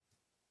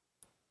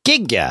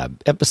Gig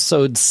Gab,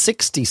 episode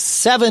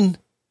 67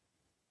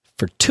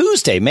 for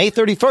Tuesday, May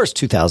 31st,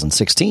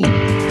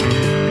 2016.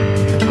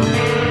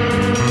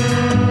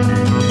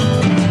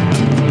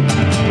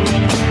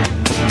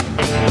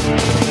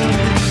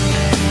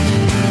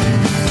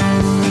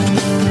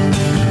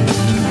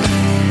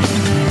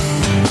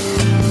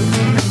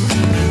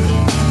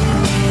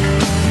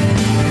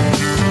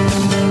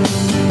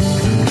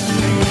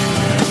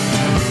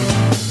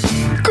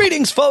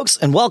 Folks,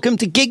 and welcome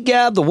to Gig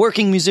Gab, the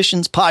Working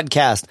Musicians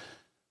podcast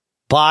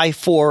by,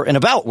 for, and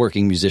about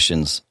working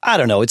musicians. I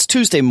don't know. It's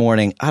Tuesday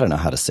morning. I don't know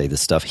how to say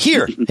this stuff.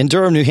 Here in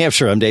Durham, New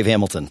Hampshire, I'm Dave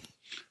Hamilton.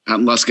 Out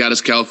in Los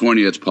Gatos,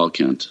 California, it's Paul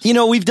Kent. You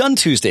know, we've done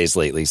Tuesdays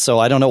lately, so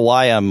I don't know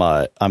why I'm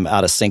out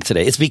of sync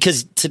today. It's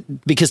because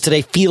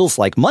today feels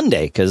like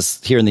Monday,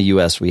 because here in the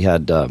U.S. we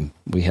had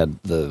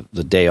the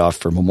day off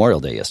for Memorial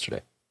Day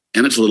yesterday.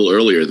 And it's a little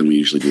earlier than we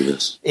usually do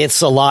this.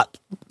 It's a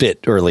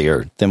bit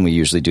earlier than we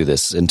usually do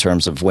this in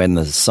terms of when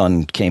the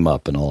sun came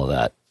up and all of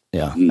that.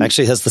 Yeah.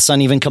 Actually, has the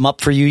sun even come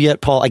up for you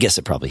yet, Paul? I guess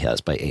it probably has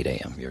by 8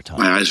 a.m. your time.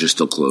 My eyes are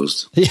still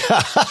closed.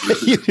 Yeah.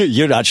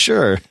 You're not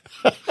sure.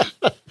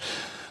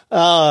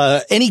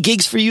 Any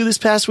gigs for you this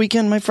past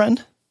weekend, my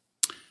friend?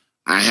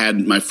 I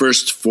had my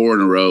first 4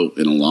 in a row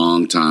in a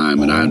long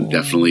time, and I'm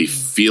definitely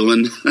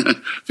feeling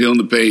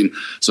the pain.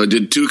 So I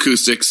did 2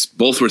 acoustics.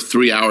 Both were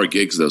 3-hour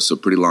gigs, though, so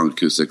pretty long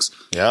acoustics.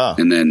 Yeah.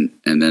 And then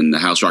the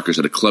House Rockers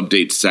had a club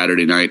date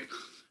Saturday night,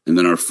 and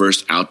then our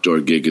first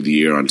outdoor gig of the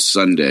year on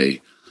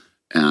Sunday.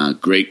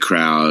 Great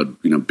crowd,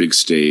 big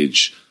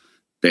stage.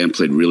 Band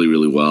played really,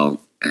 really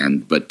well.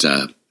 But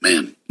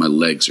man, my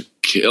legs are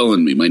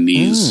killing me. My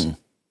knees.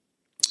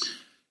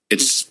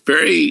 It's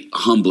very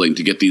humbling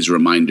to get these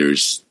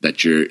reminders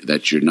that you're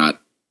not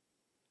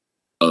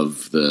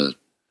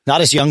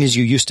as young as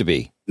you used to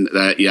be.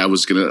 Yeah, I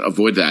was going to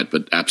avoid that,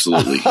 but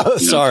absolutely.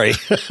 Sorry.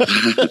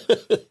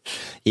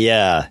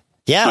 Yeah,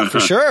 for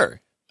sure.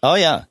 Oh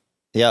yeah.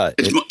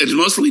 It's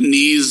mostly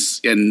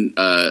knees and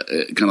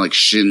kind of like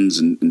shins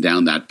and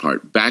down that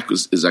part. Back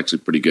is actually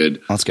pretty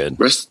good. That's good.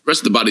 Rest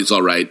of the body's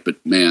all right, but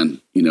man,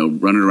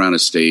 running around a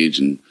stage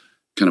and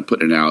kind of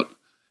putting it out.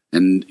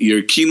 And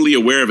you're keenly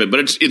aware of it, but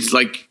it's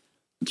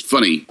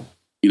funny,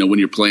 when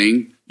you're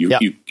playing,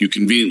 you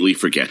conveniently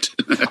forget.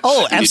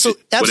 Oh,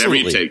 absolutely, whatever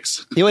it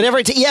takes. Whatever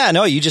it takes. Yeah,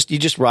 no, you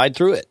just ride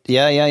through it.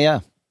 Yeah.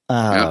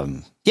 I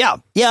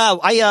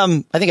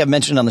think I've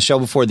mentioned on the show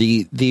before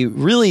the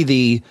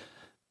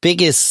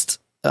biggest.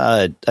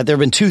 There have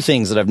been 2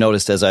 things that I've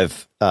noticed as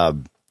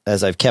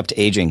I've kept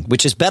aging,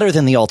 which is better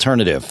than the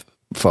alternative,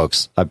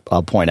 folks.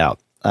 I'll point out.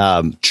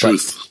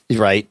 Truth, but,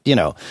 right?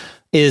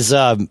 Is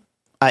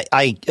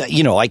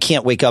I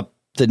can't wake up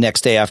the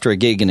next day after a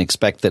gig and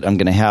expect that I'm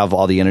going to have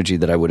all the energy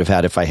that I would have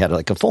had if I had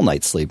like a full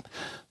night's sleep.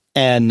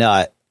 And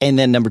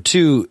then number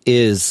 2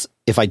 is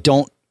if I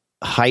don't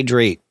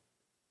hydrate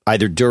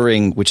either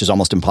during, which is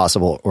almost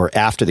impossible, or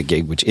after the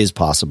gig, which is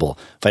possible,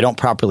 if I don't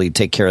properly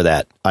take care of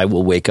that, I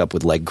will wake up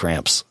with leg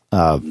cramps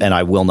and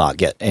I will not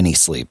get any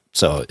sleep.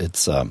 So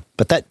it's,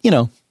 but that,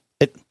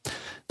 it,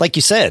 like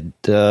you said,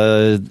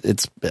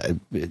 it's,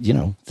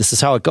 this is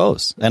how it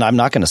goes, and I'm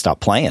not going to stop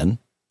playing.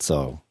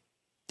 So,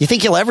 do you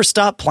think you'll ever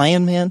stop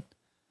playing, man?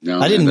 No,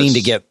 I didn't mean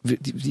to get,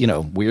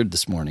 weird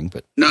this morning,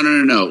 but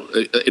no.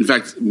 In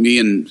fact, me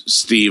and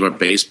Steve, our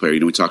bass player,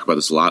 we talk about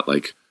this a lot.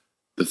 Like,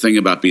 the thing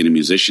about being a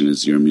musician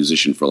is you're a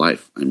musician for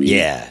life. I mean,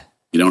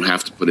 you don't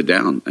have to put it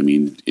down. I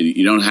mean,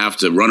 you don't have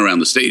to run around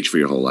the stage for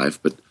your whole life,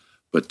 but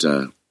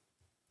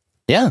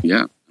yeah.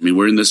 I mean,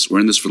 we're in this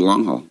for the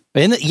long haul.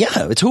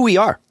 It's who we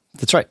are.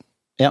 That's right.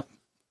 Yeah.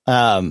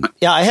 I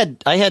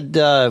had,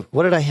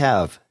 what did I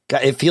have?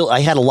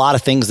 I had a lot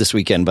of things this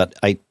weekend, but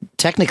I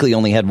technically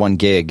only had one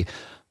gig.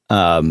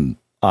 I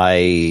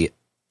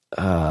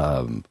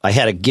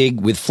had a gig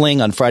with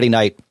Fling on Friday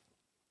night,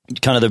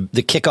 kind of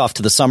the kickoff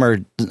to the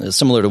summer,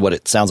 similar to what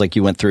it sounds like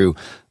you went through.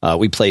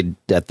 We played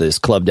at this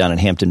club down in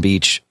Hampton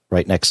Beach,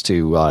 right next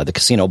to the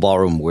Casino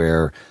Ballroom,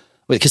 where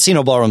the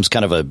Casino Ballroom's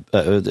kind of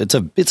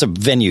it's a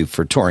venue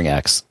for touring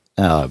acts,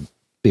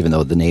 even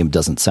though the name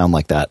doesn't sound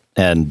like that.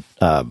 And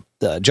Joe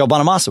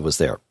Bonamassa was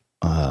there.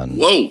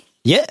 Whoa.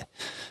 Yeah.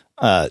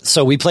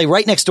 So we play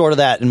right next door to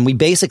that, and we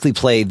basically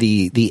play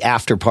the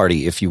after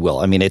party, if you will.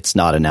 I mean, it's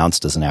not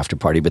announced as an after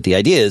party, but the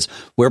idea is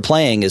we're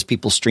playing as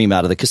people stream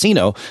out of the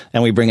casino,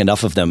 and we bring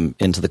enough of them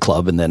into the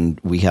club, and then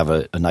we have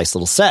a nice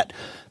little set.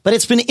 But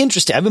it's been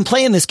interesting. I've been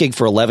playing this gig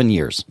for 11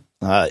 years.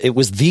 It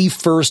was the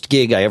first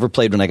gig I ever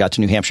played when I got to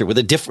New Hampshire with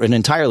an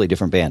entirely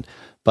different band.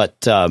 But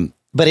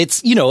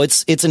it's,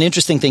 it's an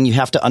interesting thing. You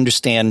have to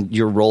understand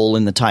your role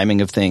in the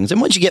timing of things.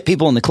 And once you get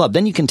people in the club,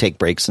 then you can take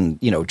breaks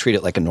and, treat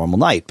it like a normal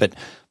night. But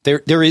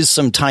there is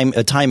a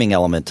timing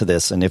element to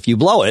this. And if you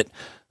blow it,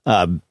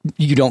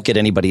 you don't get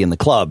anybody in the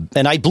club.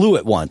 And I blew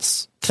it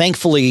once.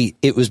 Thankfully,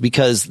 it was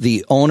because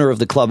the owner of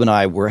the club and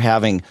I were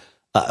having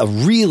a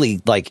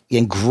really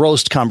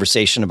engrossed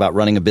conversation about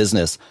running a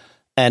business.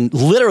 And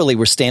literally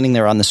we're standing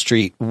there on the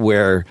street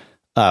where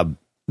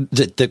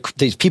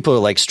these people are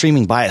like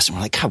streaming by us, and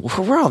we're like, God,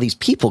 where are all these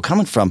people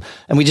coming from?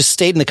 And we just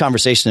stayed in the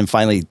conversation, and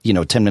finally,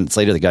 10 minutes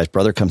later, the guy's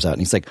brother comes out,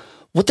 and he's like,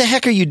 what the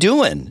heck are you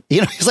doing?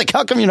 He's like,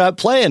 how come you're not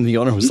playing? The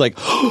owner was like,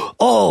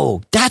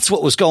 oh, that's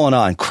what was going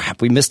on.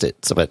 Crap, we missed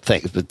it. So,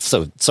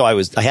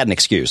 I had an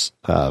excuse.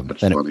 I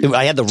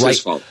had the right.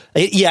 Fault.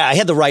 Yeah, I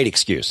had the right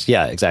excuse.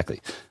 Yeah, exactly.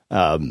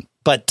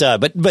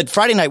 But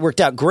Friday night worked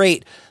out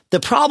great. The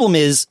problem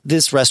is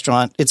this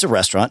restaurant, it's a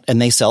restaurant,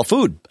 and they sell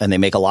food, and they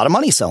make a lot of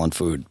money selling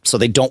food. So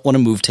they don't want to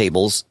move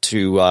tables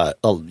to,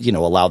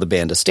 allow the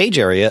band a stage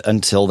area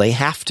until they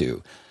have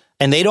to.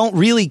 And they don't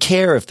really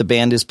care if the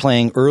band is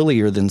playing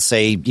earlier than,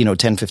 say,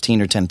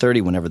 10:15 or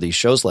 10:30, whenever these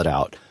shows let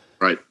out.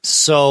 Right.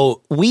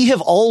 So we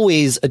have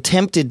always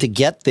attempted to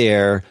get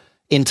there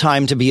in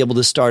time to be able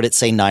to start at,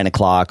 say, 9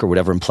 o'clock or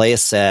whatever, and play a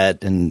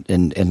set and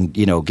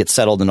get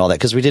settled and all that,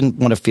 because we didn't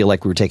want to feel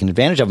like we were taking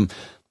advantage of them.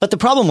 But the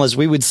problem was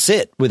we would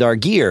sit with our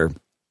gear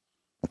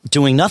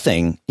doing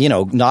nothing,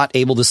 not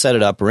able to set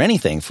it up or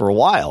anything for a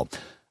while.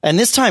 And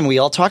this time we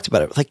all talked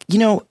about it. Like,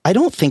 I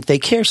don't think they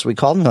care. So we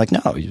called them, like, no,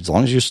 as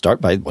long as you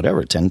start by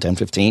whatever,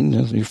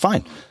 10:15, you're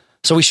fine.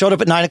 So we showed up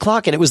at 9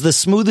 o'clock, and it was the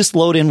smoothest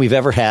load in we've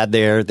ever had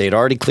there. They'd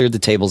already cleared the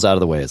tables out of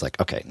the way. It's like,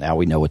 okay, now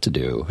we know what to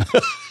do.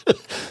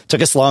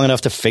 Took us long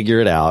enough to figure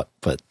it out.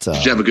 But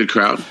did you have a good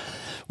crowd?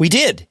 We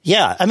did.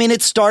 Yeah. I mean,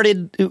 it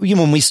started,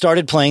 when we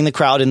started playing, the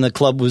crowd in the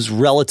club was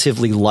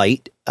relatively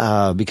light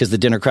because the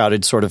dinner crowd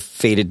had sort of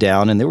faded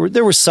down, and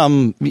there were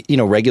some,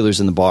 regulars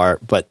in the bar,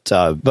 but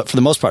for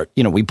the most part,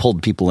 we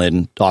pulled people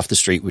in off the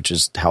street, which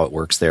is how it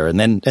works there. And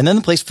then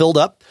the place filled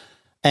up,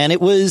 and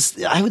it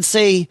was, I would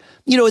say,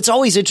 it's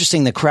always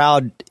interesting. The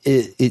crowd,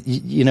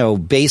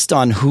 based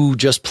on who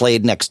just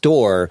played next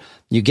door,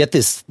 you get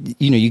this,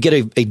 you get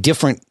a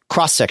different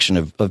cross section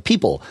of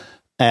people.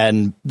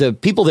 And the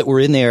people that were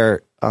in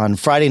there on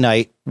Friday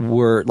night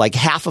were like,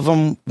 half of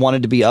them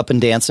wanted to be up and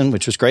dancing,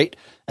 which was great.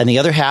 And the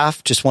other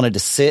half just wanted to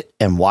sit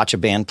and watch a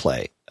band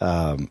play,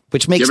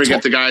 which makes. You ever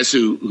get the guys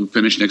who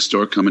finish next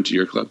door coming to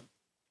your club?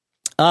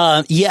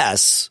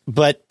 Yes,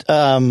 but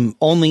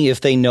only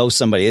if they know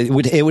somebody.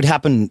 It would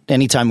happen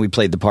anytime we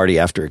played the party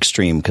after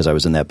Extreme, because I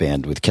was in that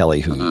band with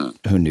Kelly,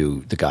 who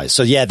knew the guys.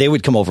 So yeah, they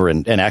would come over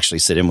and actually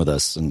sit in with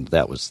us, and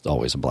that was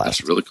always a blast.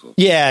 That's really cool.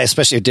 Yeah,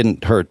 especially it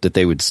didn't hurt that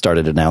they would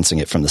started announcing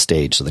it from the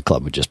stage, so the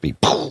club would just be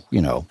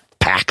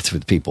packed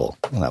with people.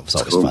 Well, that was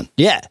always fun.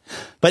 Yeah,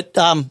 but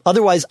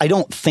otherwise, I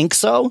don't think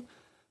so.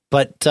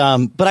 But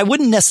I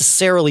wouldn't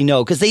necessarily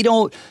know, because they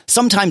don't.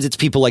 Sometimes it's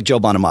people like Joe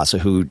Bonamassa,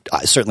 who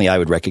certainly I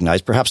would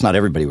recognize. Perhaps not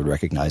everybody would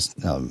recognize.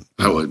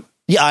 I would.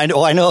 Yeah, I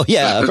know.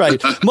 Yeah,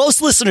 right.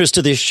 Most listeners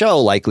to this show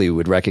likely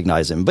would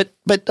recognize him, but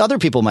other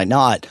people might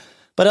not.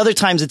 But other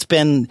times it's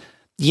been,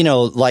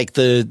 like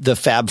the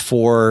Fab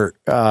Four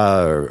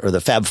or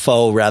the Fab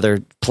Four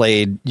rather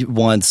played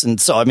once, and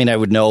so I mean I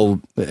would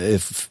know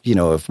if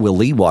Will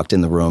Lee walked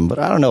in the room, but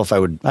I don't know if I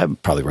would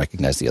probably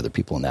recognize the other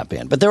people in that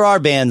band. But there are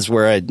bands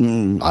where I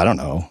don't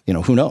know,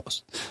 who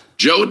knows.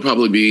 Joe would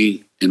probably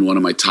be in one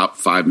of my top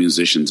 5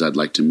 musicians I'd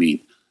like to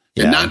meet,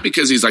 and not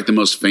because he's like the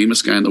most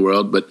famous guy in the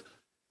world, but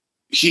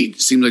he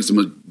seems like the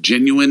most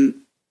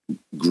genuine,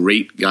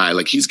 great guy.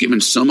 Like he's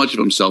given so much of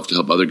himself to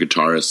help other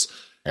guitarists.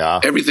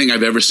 Yeah. Everything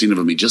I've ever seen of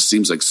him, he just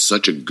seems like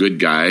such a good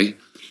guy.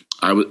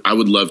 I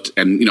would love to,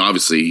 and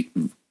obviously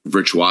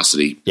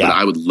virtuosity. Yeah. But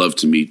I would love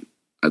to meet.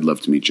 I'd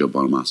love to meet Joe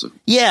Bonamassa.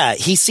 Yeah,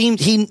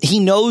 he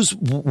knows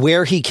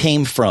where he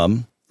came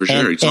from. For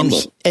sure, he's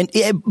humble.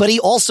 But he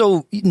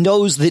also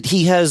knows that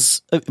he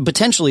has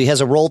potentially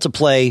has a role to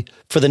play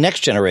for the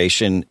next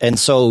generation, and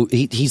so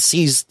he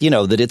sees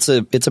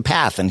that it's a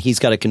path, and he's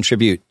got to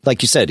contribute.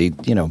 Like you said, he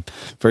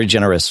very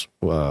generous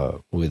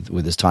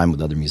with his time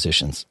with other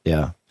musicians.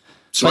 Yeah.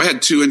 So I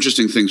had 2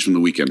 interesting things from the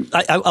weekend.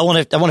 I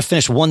want to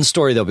finish one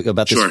story though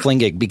about this Fling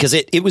gig, because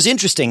it was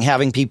interesting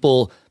having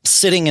people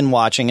sitting and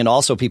watching, and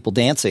also people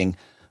dancing.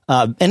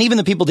 And even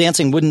the people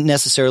dancing wouldn't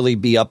necessarily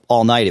be up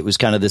all night. It was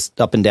kind of this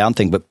up and down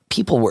thing, but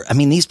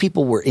these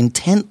people were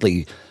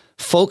intently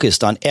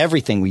focused on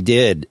everything we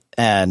did.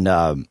 And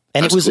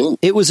it was cool.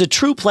 It was a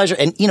true pleasure.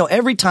 And,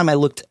 every time I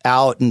looked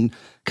out and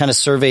kind of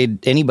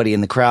surveyed anybody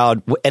in the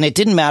crowd, and it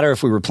didn't matter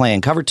if we were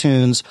playing cover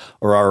tunes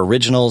or our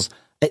originals,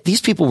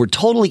 these people were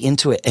totally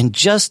into it, and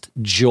just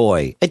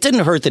joy. It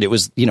didn't hurt that it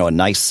was, a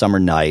nice summer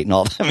night and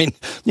all that. I mean,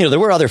 there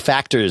were other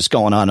factors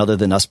going on other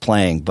than us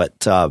playing,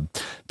 but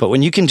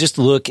when you can just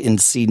look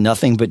and see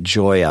nothing but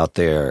joy out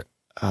there,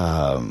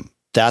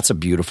 that's a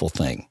beautiful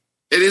thing.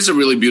 It is a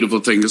really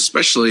beautiful thing,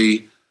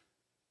 especially,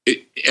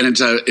 and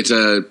it's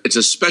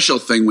a special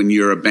thing when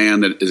you're a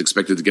band that is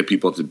expected to get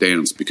people to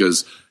dance,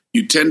 because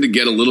you tend to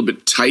get a little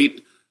bit tight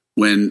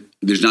when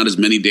there's not as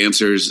many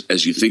dancers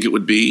as you think it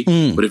would be.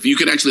 But if you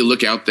can actually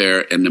look out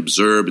there and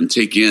observe and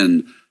take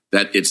in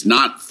that it's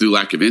not through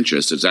lack of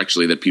interest. It's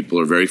actually that people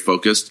are very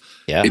focused.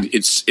 Yeah.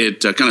 It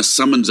kind of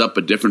summons up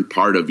a different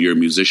part of your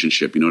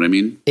musicianship. You know what I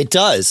mean? It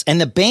does. And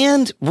the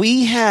band,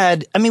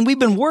 we've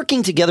been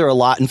working together a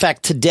lot. In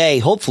fact,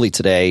 hopefully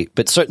today,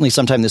 but certainly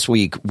sometime this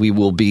week, we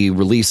will be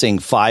releasing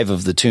 5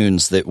 of the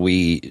tunes that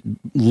we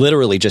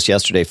literally just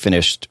yesterday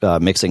finished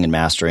mixing and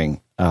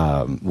mastering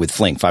with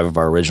Flink, 5 of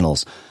our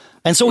originals.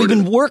 And so we've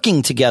been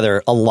working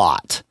together a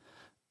lot.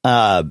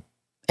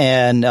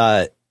 And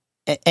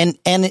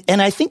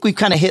I think we've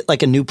kind of hit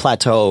like a new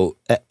plateau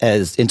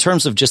as in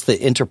terms of just the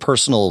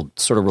interpersonal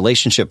sort of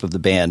relationship of the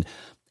band.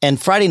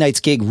 And Friday night's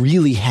gig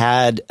really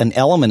had an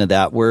element of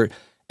that where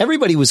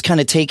everybody was kind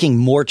of taking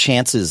more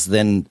chances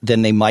than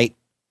they might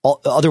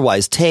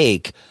otherwise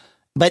take.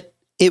 But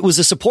it was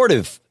a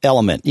supportive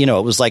element. You know,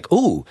 it was like,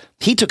 ooh,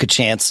 he took a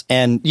chance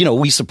and, you know,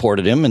 we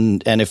supported him.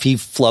 And if he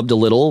flubbed a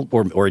little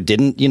or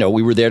didn't, you know,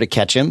 we were there to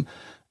catch him.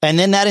 And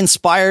then that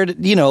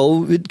inspired, you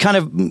know,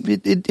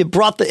 it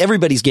brought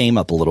everybody's game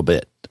up a little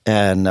bit,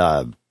 and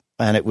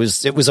it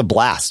was a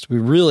blast. I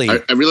really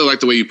like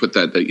the way you put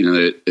that you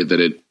know that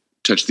it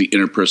touched the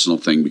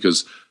interpersonal thing,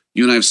 because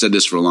you and I have said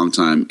this for a long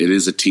time. It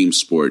is a team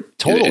sport.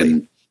 Totally.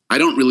 And I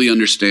don't really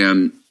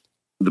understand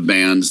the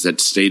bands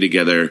that stay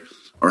together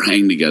or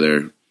hang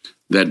together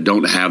that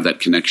don't have that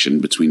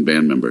connection between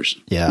band members.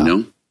 Yeah. You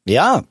know.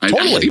 Yeah.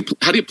 Totally.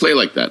 How do you play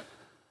like that?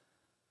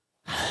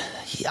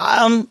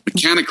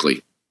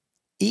 Mechanically.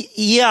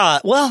 Yeah,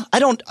 well, I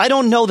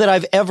don't know that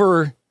I've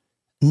ever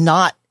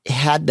not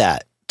had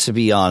that, to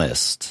be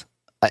honest.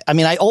 I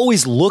mean, I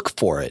always look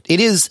for it.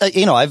 It is,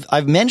 you know,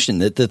 I've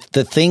mentioned that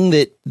the thing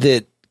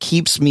that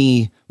keeps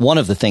me, one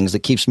of the things that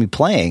keeps me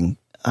playing,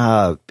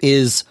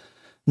 is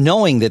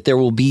knowing that there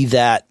will be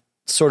that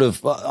sort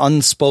of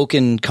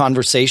unspoken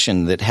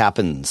conversation that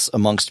happens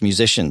amongst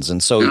musicians.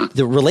 And so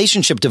the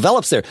relationship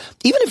develops there.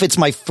 Even if it's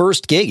my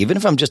first gig, even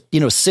if I'm just,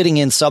 you know, sitting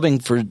in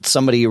subbing for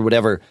somebody or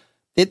whatever,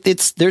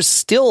 there's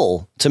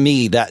still to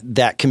me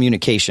that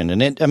communication.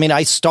 And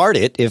I start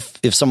it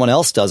if someone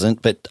else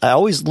doesn't, but I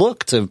always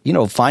look to, you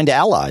know, find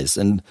allies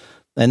and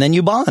then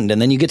you bond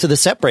and then you get to the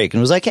set break and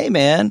it was like, hey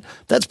man,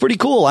 that's pretty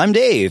cool. I'm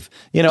Dave,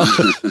 you know.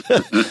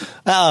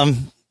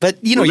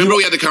 But you know, remember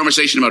we had the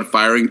conversation about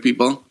firing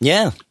people?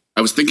 Yeah.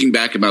 I was thinking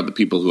back about the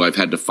people who I've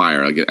had to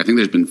fire. I think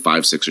there's been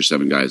 5, 6 or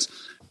 7 guys.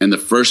 And the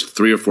first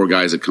 3 or 4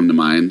 guys that come to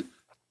mind,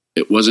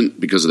 it wasn't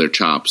because of their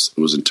chops. It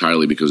was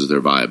entirely because of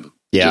their vibe.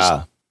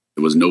 Yeah.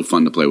 It was no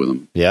fun to play with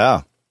them.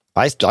 Yeah.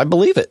 I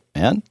believe it,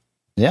 man.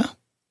 Yeah.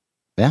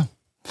 Yeah.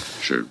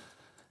 Sure.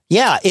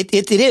 Yeah,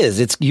 it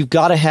is. You've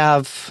got to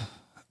have,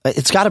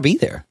 it's got to be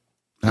there.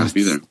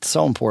 It's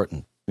so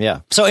important.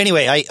 Yeah. So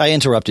anyway, I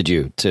interrupted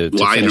you to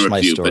finish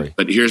my story.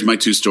 But here's my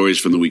 2 stories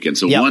from the weekend.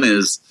 So one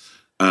is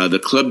the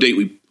club date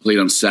we played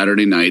on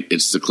Saturday night.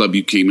 It's the club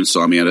you came and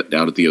saw me out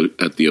at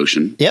the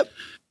Ocean. Yep.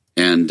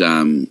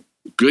 And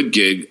good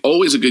gig.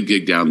 Always a good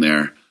gig down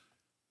there.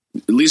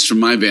 At least from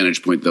my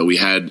vantage point, though, we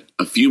had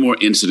a few more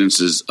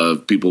incidences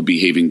of people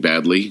behaving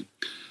badly.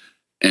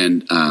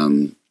 And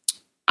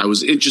I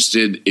was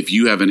interested if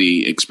you have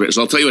any experience.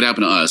 So I'll tell you what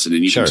happened to us, and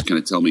then you can just kind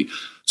of tell me.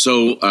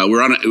 So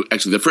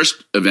actually, the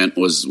first event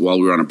was while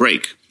we were on a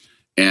break.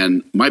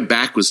 And my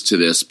back was to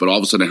this, but all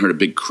of a sudden I heard a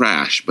big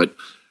crash. But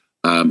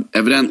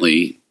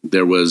evidently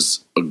there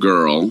was a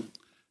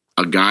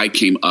guy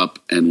came up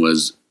and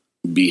was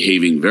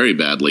behaving very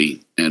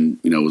badly and,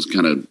 you know, was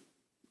kind of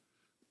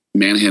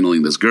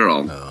manhandling this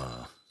girl.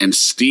 And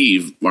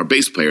Steve, our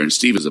bass player, and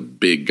Steve is a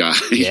big guy.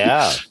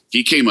 Yeah.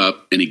 He came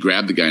up and he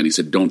grabbed the guy and he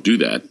said, don't do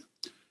that.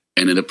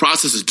 And in the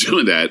process of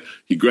doing that,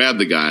 he grabbed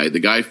the guy. The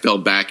guy fell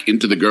back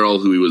into the girl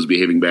who he was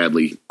behaving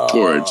badly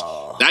towards.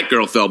 That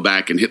girl fell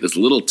back and hit this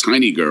little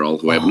tiny girl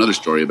who I have another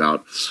story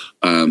about.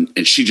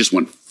 And she just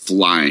went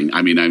flying.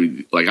 I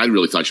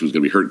really thought she was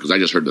going to be hurt because I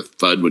just heard the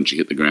thud when she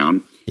hit the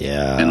ground.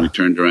 Yeah. And we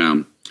turned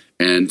around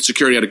and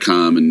security had to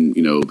come and,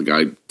 you know, the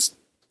guy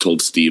told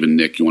Steve and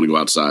Nick, you want to go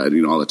outside,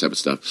 you know, all that type of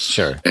stuff.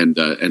 Sure.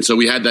 And so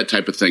we had that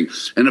type of thing.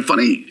 And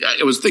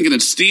I was thinking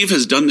that Steve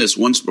has done this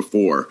once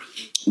before.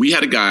 We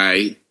had a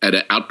guy at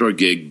an outdoor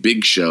gig,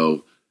 big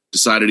show,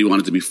 decided he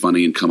wanted to be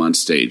funny and come on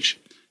stage.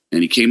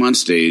 And he came on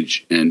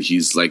stage and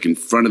he's like in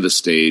front of the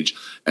stage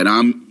and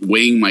I'm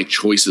weighing my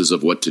choices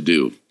of what to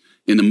do.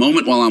 In the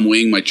moment while I'm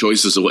weighing my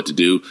choices of what to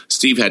do,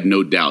 Steve had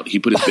no doubt. He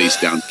put his bass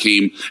down,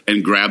 came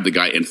and grabbed the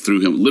guy and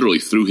literally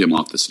threw him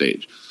off the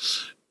stage.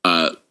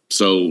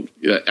 So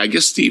I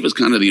guess Steve is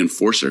kind of the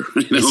enforcer.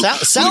 You know,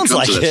 sounds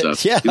like it.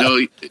 Stuff. Yeah. You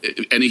know,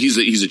 and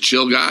he's a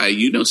chill guy.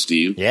 You know,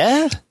 Steve.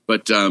 Yeah.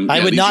 But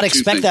I would not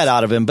expect that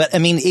out of him. But I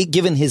mean,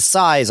 given his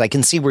size, I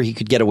can see where he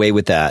could get away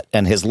with that,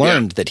 and has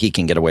learned that he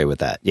can get away with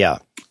that. Yeah.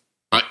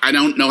 I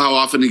don't know how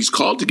often he's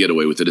called to get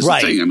away with it. Is the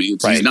thing. I mean,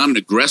 he's not an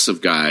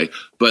aggressive guy,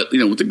 but you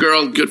know, with the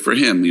girl, good for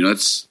him. You know,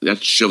 that's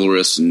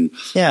chivalrous, and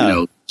you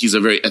know, he's a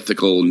very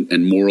ethical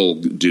and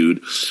moral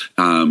dude.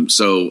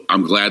 So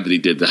I'm glad that he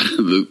did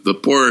that. The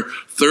poor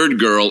third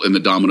girl in the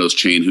Domino's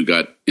chain who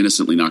got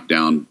innocently knocked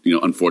down. You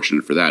know,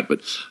 unfortunate for that. But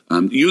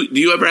do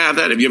you ever have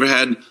that? Have you ever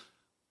had,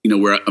 you know,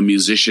 where a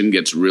musician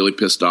gets really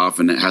pissed off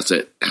and has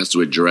to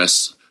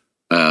address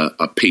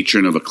a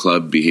patron of a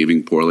club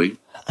behaving poorly?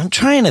 I'm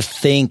trying to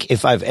think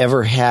if I've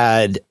ever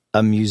had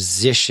a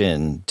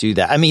musician do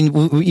that. I mean,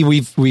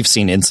 we've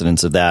seen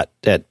incidents of that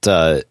at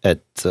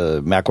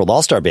Macworld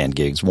All-Star Band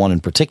gigs, one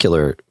in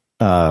particular.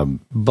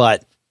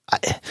 But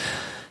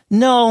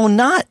no,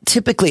 not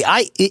typically.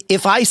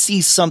 If I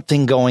see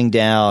something going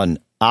down,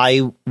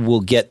 I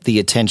will get the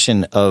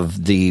attention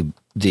of the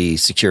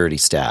security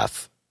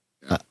staff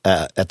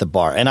at the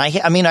bar. And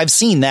I mean, I've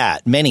seen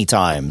that many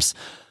times.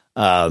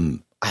 I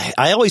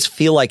always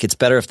feel like it's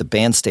better if the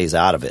band stays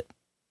out of it.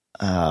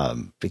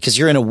 Because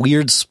you're in a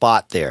weird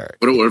spot there.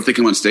 What if they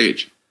come on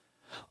stage?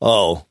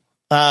 Oh,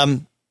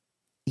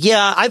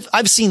 yeah,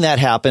 I've seen that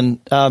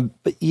happen.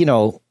 But you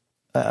know,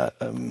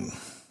 I'm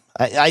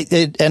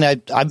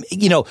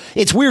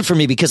it's weird for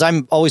me because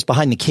I'm always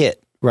behind the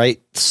kit,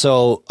 right?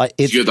 So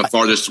you're the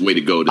farthest way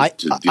to go.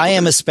 I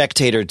am a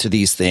spectator to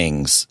these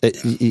things.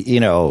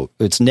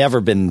 It's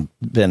never been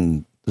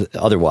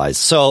otherwise.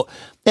 So.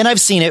 And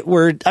I've seen it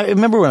where I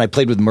remember when I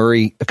played with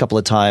Murray a couple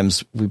of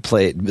times. We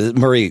played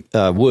Murray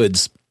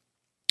Woods,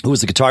 who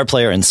was the guitar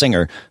player and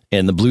singer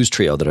in the blues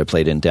trio that I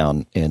played in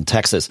down in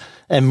Texas.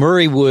 And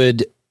Murray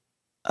would,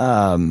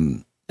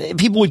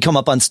 people would come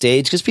up on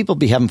stage because people would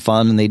be having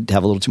fun and they'd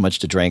have a little too much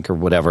to drink or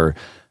whatever.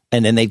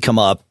 And then they'd come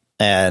up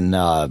and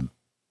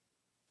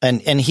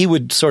he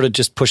would sort of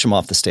just push them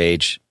off the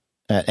stage.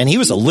 And he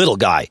was a little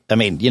guy. I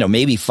mean,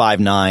 maybe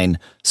 5'9",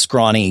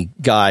 scrawny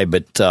guy,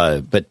 but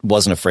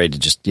wasn't afraid to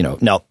just,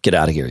 no, get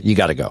out of here. You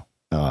got to go.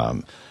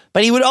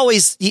 But he would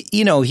always,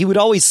 he would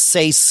always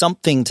say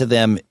something to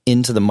them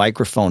into the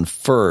microphone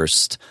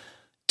first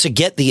to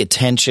get the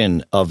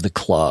attention of the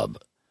club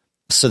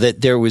so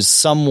that there was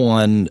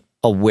someone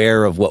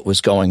aware of what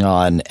was going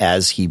on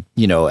as he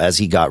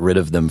got rid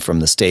of them from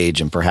the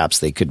stage, and perhaps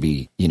they could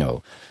be,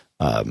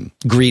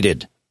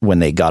 greeted when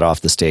they got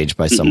off the stage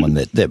by someone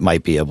that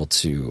might be able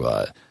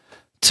to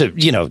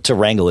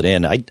wrangle it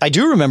in. I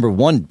do remember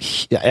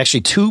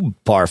two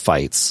bar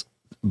fights,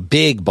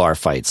 big bar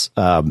fights.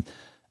 One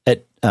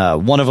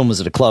of them was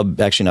at a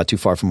club actually not too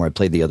far from where I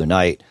played the other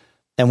night.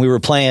 And we were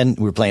playing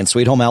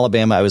Sweet Home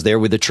Alabama. I was there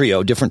with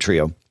a different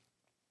trio.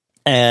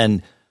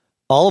 And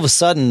all of a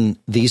sudden,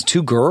 these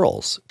two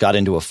girls got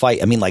into a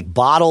fight. I mean, like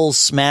bottles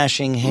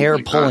smashing, hair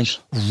pulling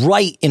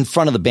right in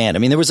front of the band. I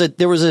mean, there was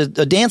a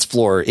dance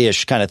floor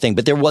ish kind of thing,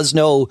 but there was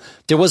no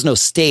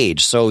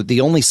stage. So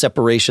the only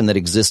separation that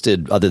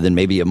existed, other than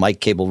maybe a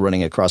mic cable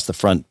running across the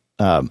front,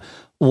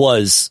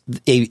 was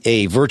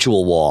a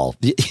virtual wall.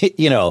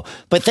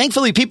 But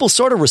thankfully, people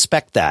sort of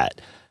respect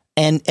that.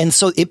 And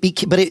so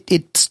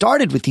it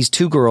started with these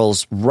two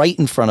girls right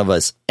in front of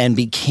us and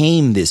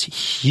became this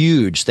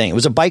huge thing. It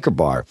was a biker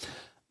bar.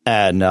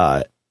 And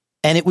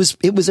it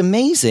was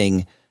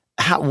amazing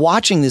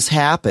watching this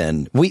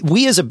happen.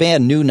 We as a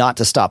band knew not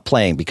to stop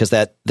playing because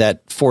that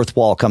fourth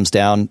wall comes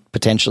down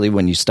potentially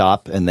when you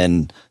stop, and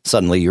then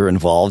suddenly you're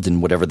involved in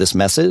whatever this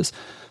mess is.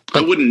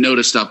 But I wouldn't know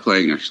to stop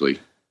playing, actually.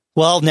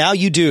 Well, now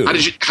you do. How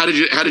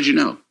did you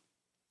know?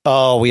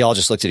 Oh, we all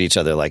just looked at each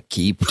other like,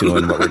 keep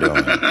doing what we're doing.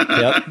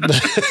 Yep.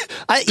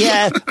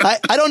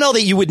 I don't know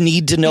that you would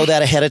need to know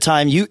that ahead of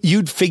time.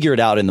 You'd figure it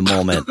out in the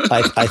moment.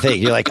 I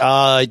think you're like,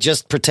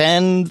 just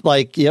pretend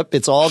like, yep,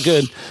 it's all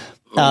good.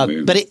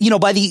 But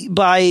by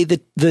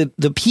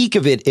the peak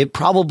of it, it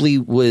probably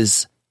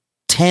was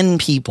 10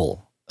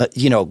 people,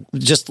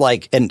 just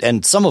like,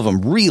 and some of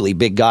them really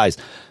big guys.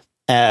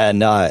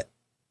 And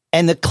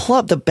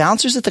the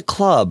bouncers at the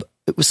club,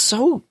 it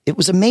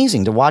was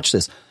amazing to watch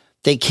this.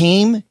 They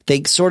came,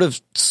 they sort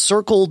of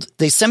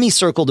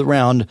semicircled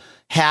around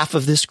half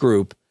of this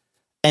group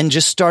and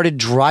just started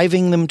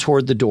driving them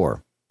toward the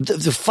door.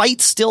 The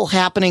fight's still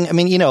happening. I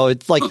mean,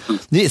 it's like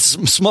it's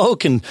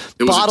smoke and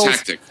bottles. Was a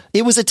tactic.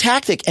 It was a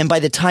tactic. And by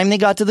the time they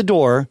got to the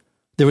door,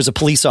 there was a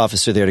police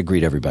officer there to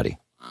greet everybody.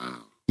 Wow.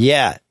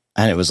 Yeah.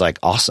 And it was like,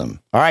 awesome.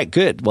 All right,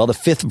 good. Well, the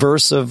fifth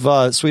verse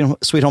of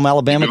Sweet Home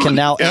Alabama can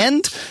now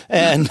end.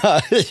 And,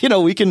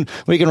 we can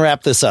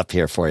wrap this up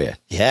here for you.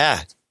 Yeah.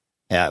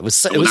 Yeah, it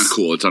was not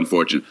cool. It's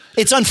unfortunate.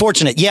 It's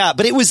unfortunate. Yeah.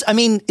 But it was, I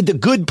mean,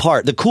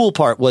 the cool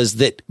part was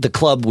that the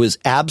club was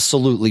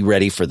absolutely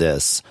ready for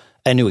this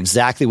and knew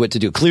exactly what to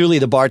do. Clearly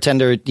the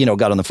bartender,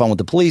 got on the phone with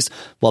the police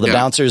while the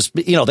bouncers,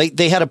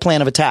 they had a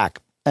plan of attack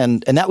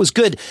and that was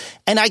good.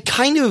 And I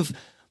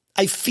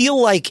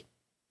feel like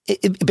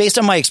based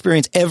on my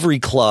experience, every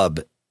club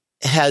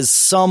has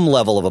some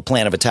level of a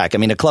plan of attack. I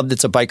mean, a club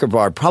that's a biker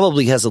bar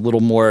probably has a little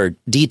more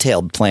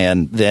detailed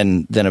plan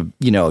than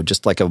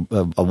just like a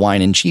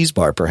wine and cheese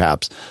bar,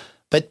 perhaps.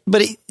 But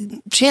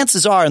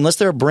chances are, unless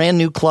they're a brand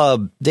new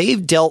club,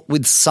 they've dealt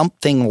with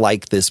something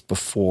like this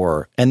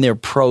before, and they're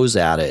pros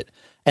at it,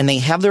 and they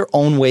have their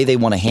own way they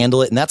want to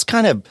handle it.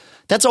 And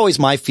that's always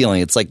my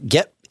feeling. It's like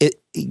get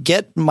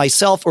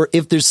myself, or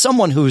if there's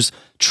someone who's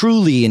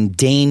truly in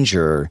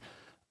danger,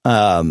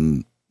 that's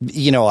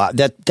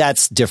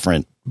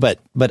different.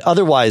 But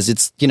otherwise,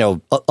 it's,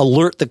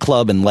 alert the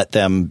club and let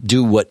them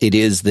do what it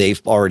is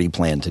they've already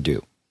planned to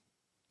do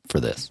for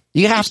this.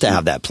 You have to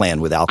have that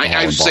plan with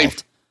alcohol involved.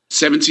 Say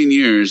 17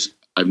 years,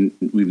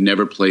 we've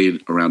never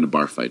played around a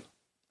bar fight.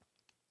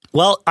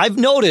 Well, I've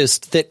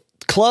noticed that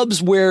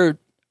clubs where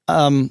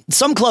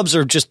some clubs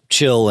are just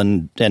chill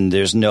and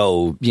there's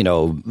no,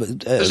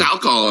 there's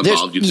alcohol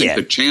involved. You think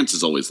the chance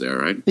is always there,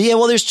 right? Yeah,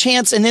 well, there's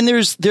chance. And then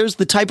there's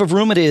the type of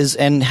room it is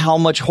and how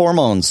much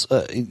hormones,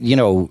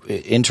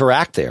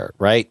 interact there,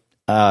 right?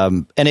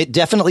 And it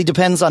definitely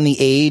depends on the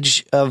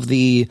age of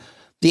the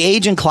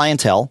age and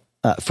clientele,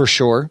 for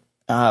sure.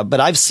 But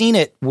I've seen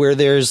it where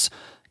there's,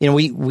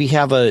 we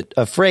have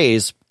a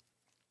phrase,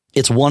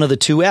 it's one of the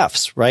two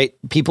F's, right?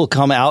 People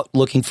come out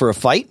looking for a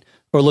fight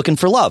or looking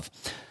for love.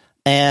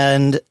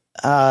 And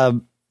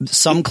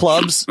some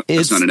clubs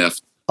it's not an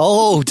F.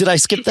 Oh, did I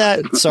skip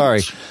that?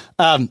 Sorry.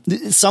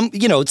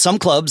 Some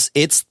clubs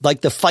it's like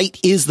the fight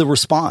is the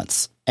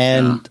response,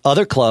 and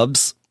other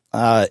clubs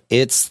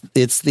it's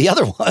the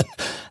other one,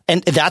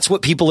 and that's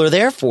what people are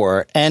there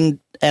for. And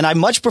I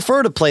much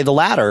prefer to play the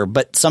latter,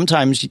 but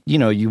sometimes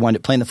you wind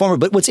up playing the former.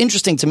 But what's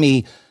interesting to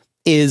me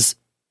is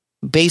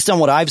based on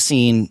what I've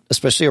seen,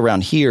 especially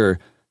around here,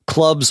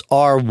 clubs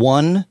are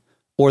one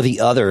or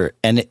the other,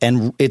 and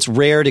it's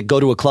rare to go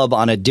to a club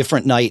on a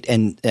different night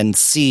and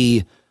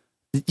see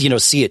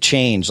it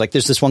change. Like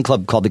there's this one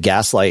club called the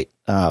Gaslight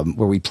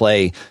where we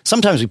play.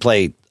 Sometimes we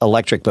play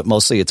electric, but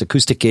mostly it's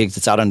acoustic gigs.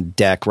 It's out on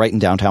deck right in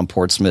downtown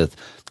Portsmouth.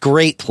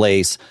 Great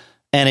place,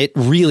 and it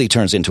really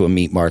turns into a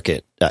meat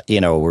market.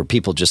 Where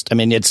people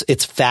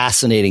it's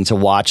fascinating to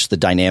watch the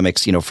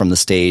dynamics. From the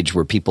stage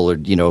where people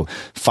are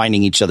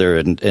finding each other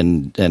and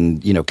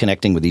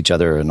connecting with each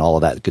other and all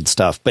of that good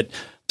stuff. But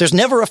there's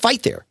never a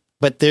fight there.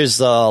 But there's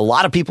a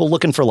lot of people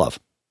looking for love,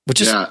 which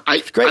is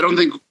great. I don't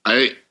think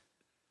the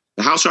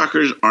House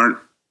Rockers aren't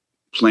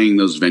playing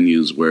those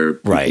venues where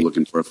people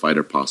looking for a fight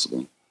are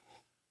possible.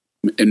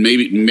 And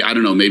maybe, I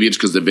don't know, maybe it's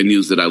because the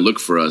venues that I look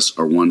for us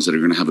are ones that are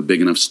going to have a big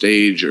enough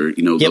stage or,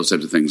 those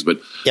types of things. But,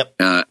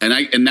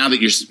 and now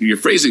that you're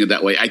phrasing it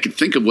that way, I could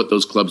think of what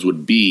those clubs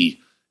would be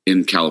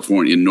in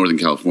California, in Northern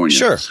California.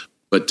 Sure.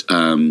 But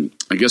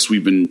I guess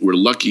we're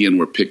lucky and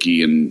we're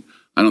picky, and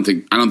I don't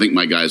think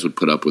my guys would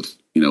put up with,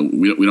 we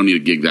don't need a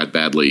gig that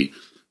badly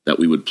that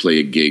we would play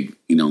a gig,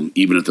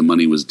 even if the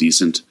money was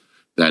decent,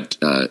 that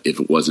if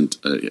it wasn't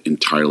an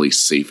entirely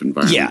safe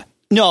environment. Yeah.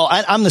 No,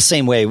 I'm the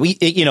same way.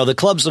 The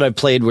clubs that I've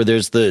played where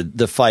there's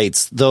the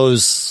fights,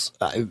 those,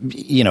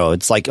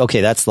 it's like,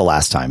 okay, that's the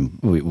last time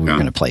we're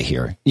going to play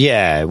here.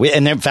 Yeah.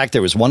 And in fact,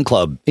 there was one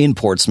club in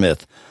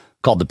Portsmouth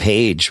called The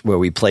Page where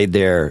we played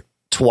there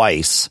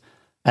twice.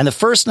 And the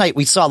first night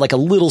we saw like a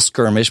little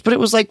skirmish, but it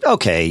was like,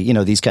 okay,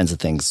 these kinds of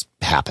things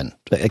happen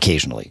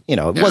occasionally. It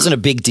wasn't a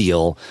big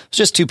deal. It was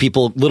just two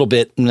people, a little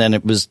bit, and then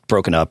it was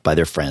broken up by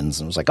their friends.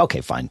 And it was like,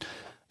 okay, fine.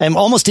 I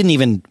almost didn't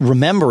even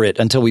remember it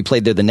until we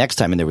played there the next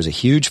time, and there was a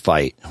huge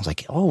fight. I was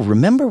like, oh,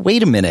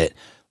 wait a minute.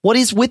 What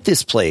is with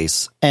this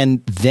place?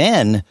 And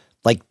then,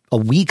 like a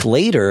week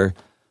later,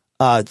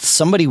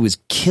 somebody was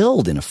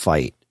killed in a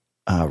fight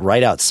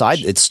right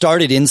outside. It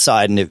started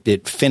inside, and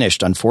it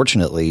finished,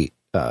 unfortunately,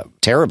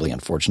 terribly,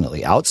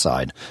 unfortunately,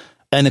 outside.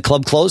 And the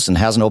club closed and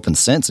hasn't opened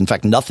since. In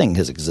fact, nothing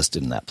has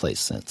existed in that place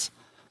since.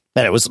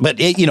 And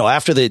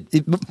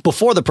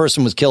before the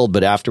person was killed,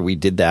 but after we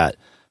did that,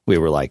 we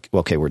were like,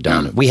 okay, we're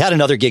done. Yeah. We had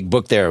another gig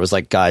booked there. It was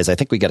like, guys, I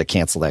think we got to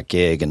cancel that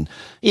gig. And,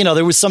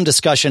 there was some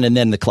discussion, and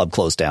then the club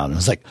closed down. It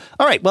was like,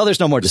 all right, well, there's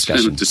no more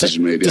discussion.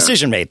 Decision made.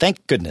 Decision made.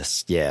 Thank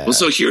goodness. Yeah. Well,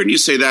 so hearing you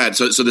say that,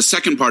 so the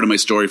second part of my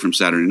story from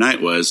Saturday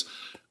night was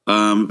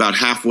about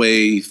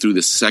halfway through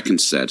the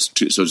second set.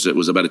 So it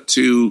was about a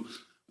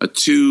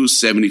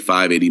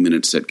 275,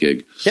 80-minute set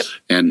gig. Yep.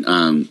 And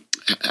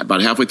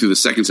about halfway through the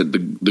second set,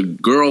 the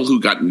girl who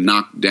got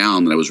knocked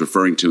down that I was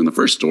referring to in the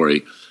first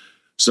story,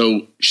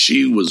 so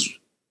she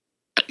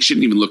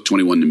didn't even look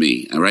 21 to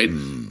me, all right?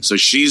 So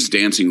she's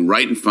dancing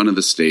right in front of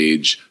the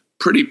stage,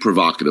 pretty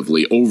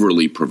provocatively,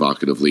 overly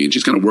provocatively, and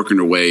she's kind of working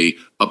her way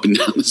up and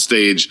down the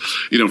stage,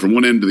 from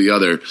one end to the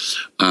other.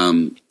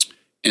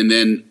 And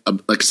then,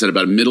 like I said,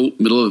 about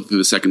middle of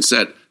the second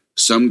set,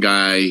 some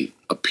guy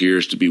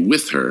appears to be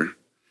with her.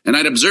 And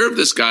I'd observed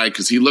this guy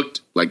because he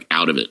looked like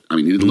out of it. I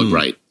mean, he didn't look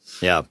right.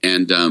 Yeah.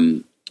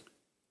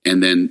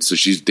 And then, so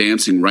she's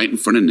dancing right in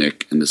front of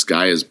Nick, and this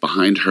guy is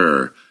behind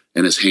her,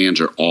 and his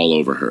hands are all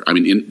over her. I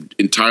mean,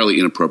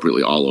 entirely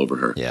inappropriately all over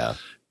her. Yeah.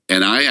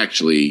 And I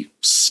actually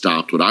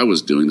stopped what I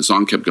was doing. The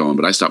song kept going,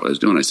 but I stopped what I was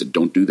doing. I said,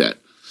 don't do that.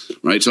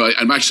 Right. So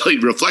I'm actually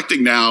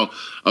reflecting now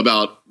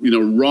about,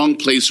 wrong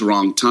place,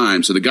 wrong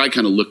time. So the guy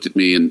kind of looked at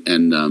me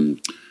and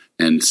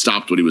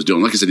stopped what he was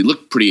doing. Like I said, he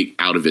looked pretty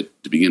out of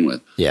it to begin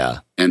with.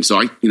 Yeah. And so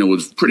I,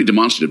 was pretty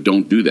demonstrative.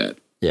 Don't do that.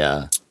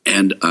 Yeah.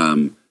 And,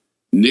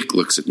 Nick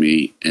looks at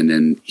me, and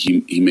then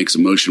he makes a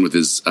motion with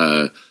his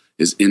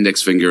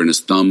index finger and his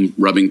thumb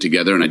rubbing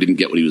together, and I didn't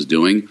get what he was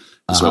doing.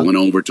 So I went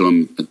over to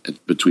him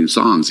between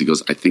songs. He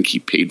goes, I think he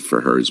paid for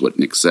her, is what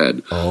Nick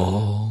said.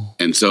 Oh.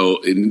 And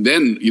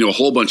then, a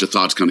whole bunch of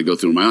thoughts kind of go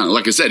through my mind.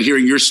 Like I said,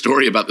 hearing your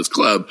story about this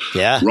club,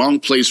 wrong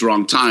place,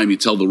 wrong time. You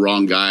tell the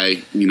wrong guy,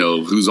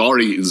 who's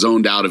already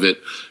zoned out of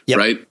it,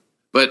 right?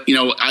 But,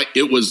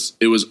 it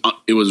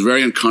was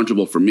very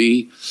uncomfortable for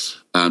me.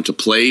 to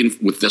play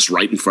with this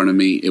right in front of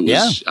me. It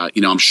was,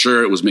 I'm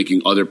sure it was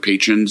making other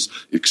patrons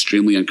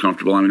extremely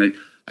uncomfortable. I mean,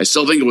 I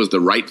still think it was the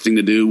right thing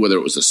to do. Whether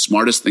it was the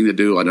smartest thing to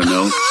do, I don't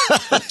know.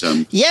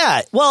 But,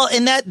 yeah, well,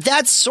 and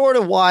that's sort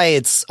of why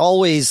it's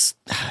always,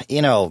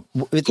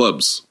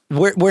 clubs.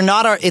 We're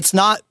not it's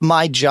not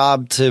my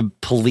job to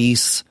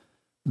police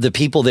the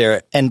people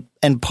there, and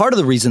part of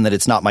the reason that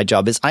it's not my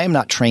job is I am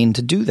not trained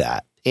to do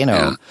that.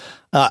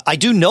 I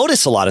do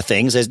notice a lot of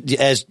things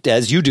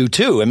as you do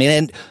too. I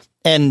mean,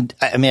 and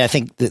I mean, I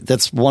think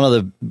that's one of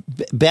the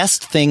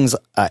best things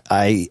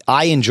I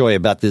enjoy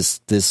about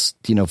this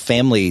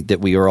family that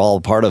we are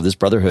all part of, this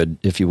brotherhood,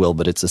 if you will,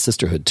 but it's a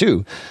sisterhood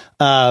too.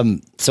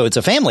 So it's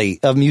a family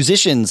of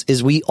musicians.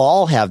 Is we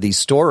all have these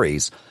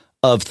stories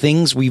of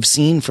things we've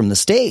seen from the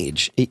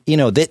stage,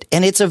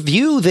 and it's a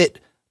view that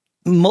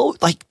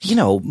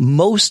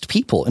most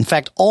people, in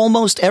fact,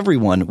 almost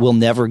everyone will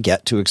never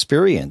get to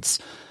experience.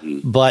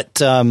 But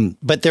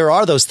there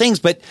are those things,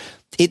 but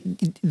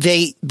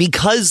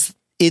because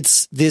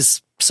it's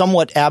this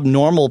somewhat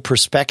abnormal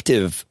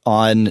perspective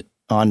on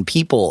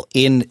people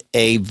in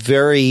a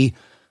very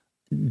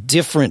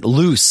different,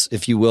 loose,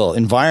 if you will,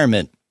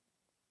 environment,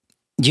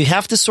 you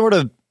have to sort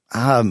of,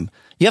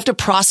 you have to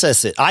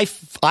process it. I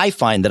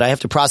find that I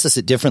have to process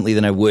it differently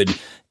than I would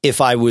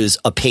if I was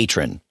a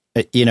patron,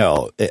 at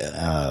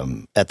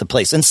the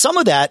place. And some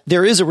of that,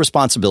 there is a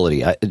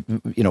responsibility,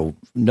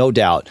 no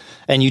doubt.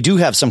 And you do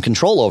have some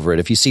control over it.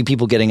 If you see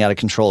people getting out of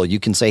control,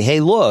 you can say, hey,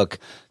 look,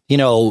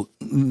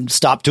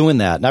 stop doing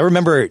that. And I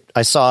remember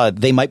I saw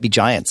They Might Be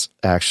Giants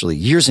actually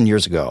years and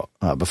years ago,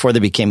 before they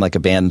became like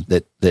a band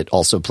that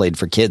also played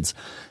for kids.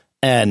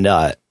 And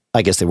I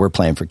guess they were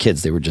playing for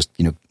kids. They were just,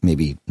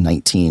 maybe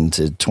 19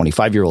 to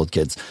 25-year-old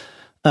kids.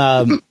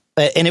 And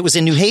it was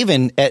in New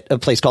Haven at a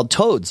place called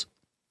Toads.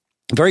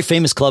 Very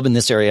famous club in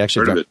this area,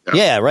 actually. Heard of it,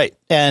 yeah, right.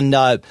 And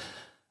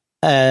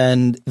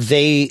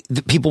the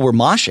people were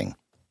moshing,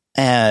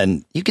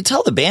 and you could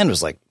tell the band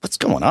was like, "What's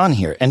going on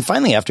here?" And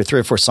finally, after 3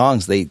 or 4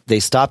 songs, they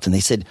stopped and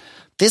they said,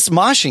 "This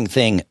moshing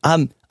thing,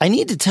 I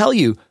need to tell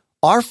you,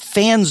 our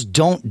fans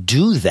don't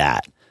do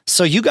that.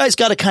 So you guys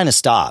got to kind of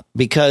stop,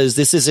 because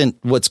this isn't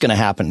what's going to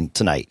happen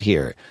tonight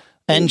here."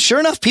 And sure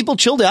enough, people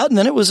chilled out, and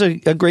then it was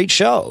a great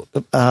show.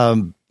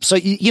 So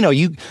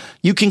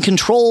you can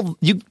control,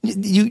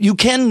 you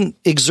can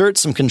exert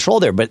some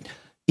control there, but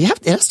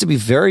it has to be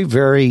very,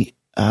 very,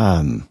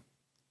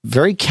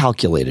 very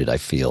calculated, I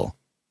feel,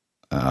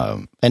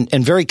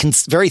 and very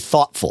very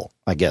thoughtful,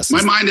 I guess.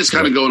 My mind is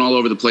kind of going all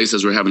over the place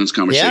as we're having this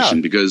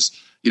conversation, because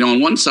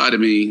on one side of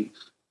me,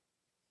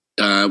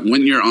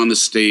 when you're on the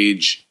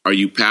stage, are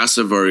you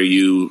passive, or are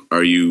you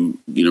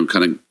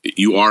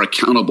you are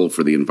accountable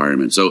for the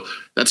environment? So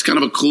that's kind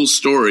of a cool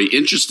story.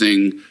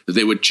 Interesting that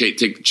they would take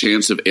the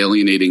chance of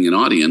alienating an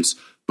audience.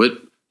 But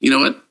you know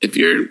what? If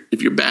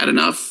you're bad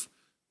enough,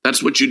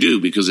 that's what you do,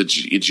 because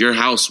it's your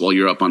house while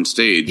you're up on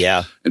stage.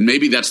 Yeah. And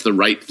maybe that's the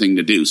right thing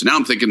to do. So now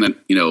I'm thinking that,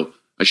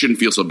 I shouldn't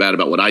feel so bad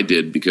about what I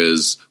did,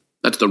 because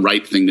that's the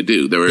right thing to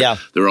do. There are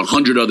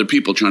 100 other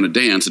people trying to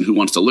dance, and who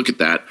wants to look at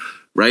that?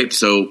 Right.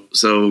 So,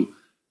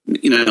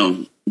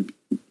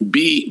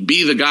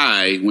 be the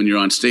guy when you're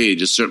on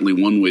stage is certainly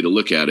one way to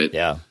look at it.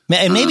 Yeah.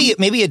 And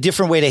maybe a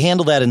different way to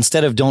handle that,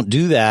 instead of don't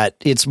do that,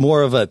 it's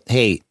more of a,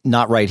 hey,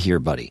 not right here,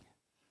 buddy.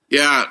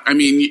 Yeah. I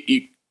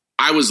mean,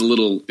 I was a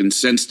little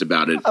incensed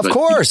about it. Of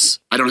course.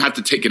 I don't have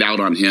to take it out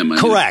on him.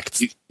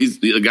 Correct.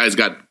 The guy's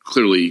got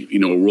clearly,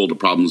 a world of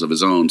problems of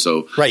his own.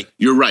 So right.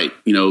 You're right.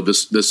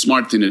 The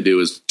smart thing to do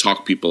is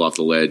talk people off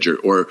the ledge,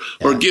 or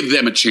give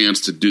them a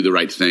chance to do the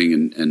right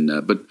thing.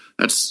 But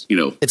that's,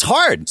 it's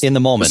hard in the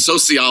moment. The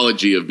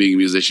sociology of being a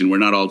musician. We're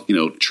not all,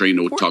 trained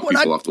to talk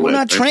people off the ledge. We're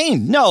not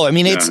trained. No, I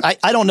mean,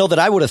 I don't know that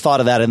I would have thought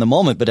of that in the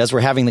moment, but as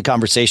we're having the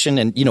conversation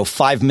and,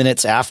 5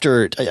 minutes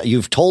after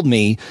you've told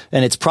me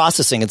and it's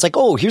processing, it's like,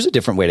 oh, here's a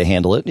different way to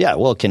handle it. Yeah.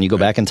 Well, can you go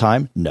back in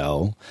time?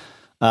 No.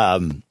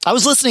 I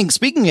was listening,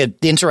 speaking of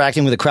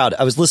interacting with the crowd,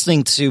 I was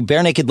listening to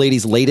Bare Naked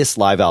Ladies' latest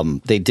live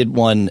album. They did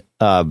one,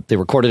 they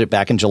recorded it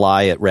back in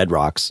July at Red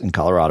Rocks in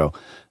Colorado.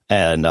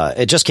 And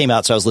it just came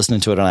out, so I was listening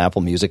to it on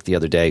Apple Music the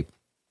other day.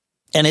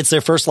 And it's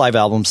their first live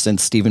album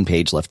since Stephen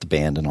Page left the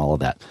band and all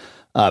of that.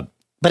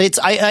 But it's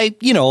I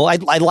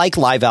like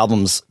live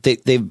albums.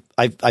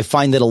 I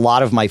find that a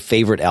lot of my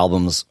favorite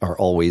albums are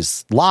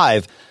always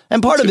live,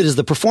 and part of it is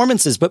the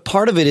performances, but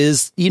part of it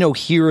is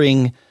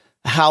hearing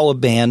how a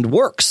band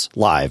works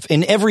live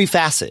in every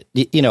facet.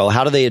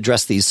 How do they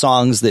address these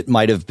songs that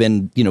might have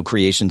been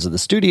creations of the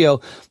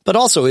studio, but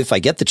also if I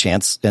get the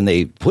chance and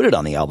they put it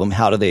on the album,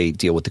 how do they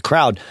deal with the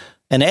crowd?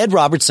 And Ed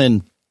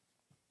Robertson,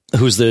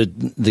 who's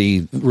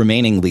the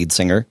remaining lead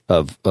singer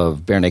of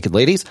Bare Naked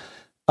Ladies,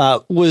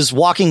 was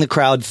walking the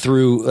crowd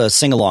through a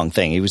sing-along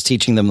thing. He was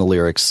teaching them the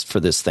lyrics for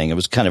this thing. It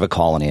was kind of a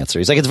call and answer.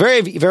 He's like, it's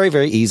very, very,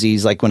 very easy.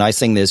 He's like, when I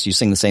sing this, you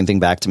sing the same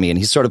thing back to me. And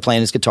he's sort of playing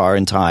his guitar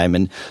in time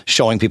and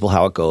showing people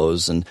how it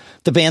goes. And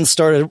the band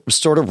started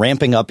sort of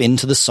ramping up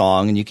into the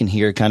song, and you can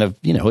hear kind of,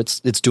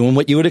 it's doing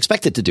what you would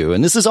expect it to do.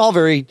 And this is all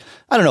very,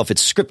 I don't know if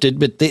it's scripted,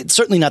 but it's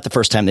certainly not the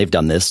first time they've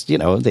done this. They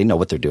know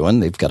what they're doing.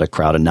 They've got a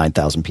crowd of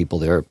 9,000 people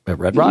there at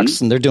Red Rocks,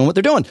 and they're doing what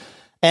they're doing.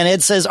 And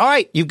Ed says, all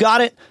right, you got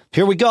it.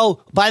 Here we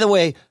go. By the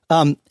way,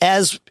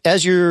 as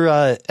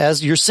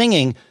you're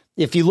singing,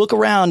 if you look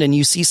around and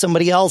you see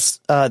somebody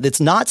else that's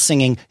not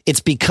singing, it's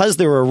because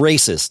they're a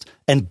racist.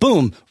 And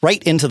boom,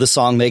 right into the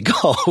song they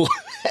go.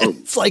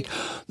 It's like,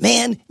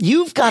 man,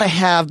 you've got to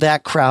have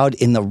that crowd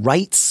in the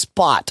right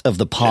spot of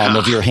the palm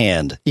of your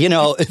hand.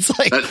 It's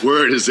like that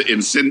word is an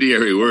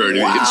incendiary word.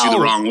 Wow. It hits you the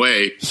wrong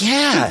way.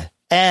 Yeah.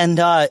 And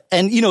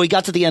he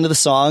got to the end of the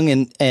song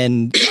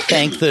and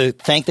thanked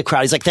the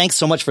crowd. He's like, thanks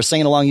so much for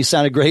singing along. You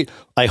sounded great.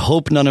 I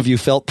hope none of you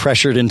felt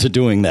pressured into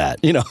doing that.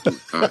 Yeah.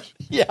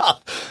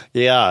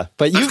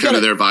 But that's kind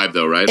of their vibe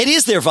though, right? It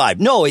is their vibe.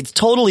 No, it's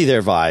totally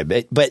their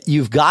vibe. But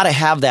you've got to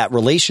have that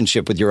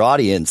relationship with your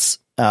audience.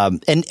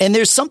 And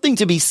there's something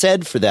to be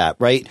said for that,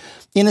 right?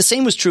 And the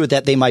same was true at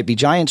that They Might Be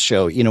Giants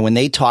show. When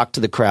they talked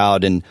to the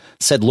crowd and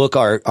said, look,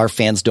 our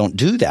fans don't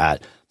do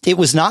that. It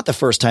was not the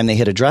first time they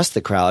had addressed the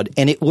crowd,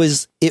 and it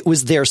was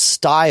their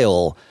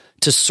style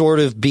to sort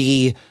of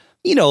be,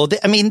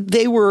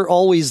 they were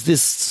always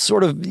this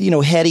sort of,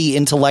 heady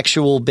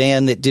intellectual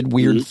band that did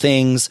weird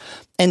things.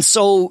 And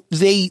so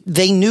they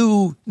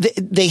knew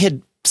they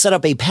had set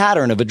up a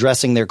pattern of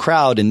addressing their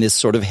crowd in this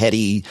sort of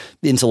heady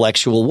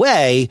intellectual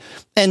way.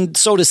 And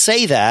so to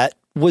say that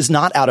was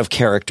not out of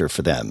character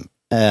for them.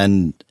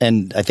 And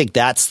I think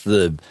that's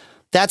the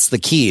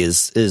key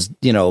is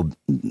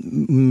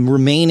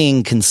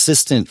remaining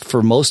consistent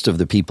for most of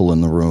the people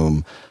in the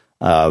room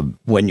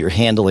when you're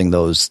handling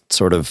those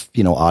sort of,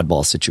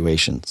 oddball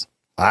situations.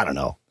 I don't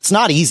know. It's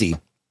not easy.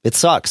 It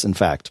sucks, in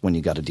fact, when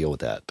you got to deal with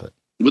that. But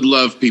would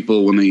love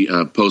people when they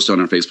post on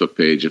our Facebook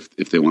page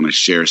if they want to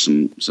share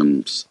some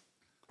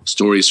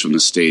stories from the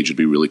stage. Would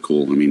be really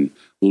cool. I mean,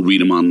 we'll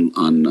read them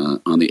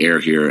on the air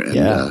here,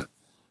 and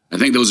I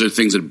think those are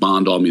things that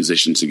bond all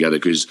musicians together,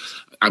 because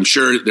I'm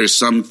sure there's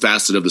some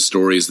facet of the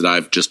stories that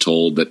I've just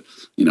told that,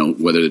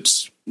 whether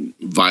it's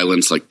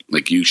violence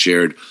like you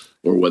shared,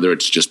 or whether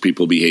it's just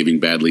people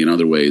behaving badly in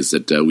other ways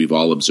that we've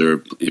all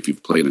observed if you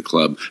play in a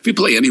club, if you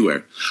play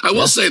anywhere. I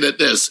will say that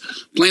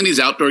playing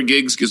these outdoor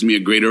gigs gives me a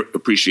greater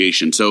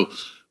appreciation. So,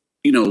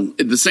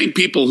 the same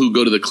people who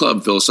go to the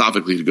club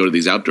philosophically to go to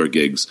these outdoor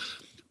gigs,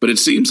 but it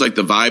seems like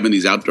the vibe in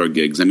these outdoor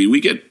gigs, I mean, we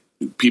get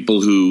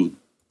people who,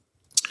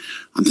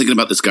 I'm thinking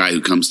about this guy who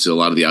comes to a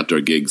lot of the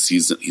outdoor gigs.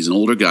 He's an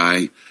older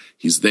guy.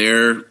 He's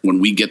there when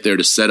we get there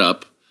to set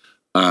up.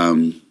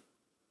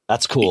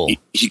 That's cool.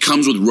 He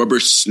comes with rubber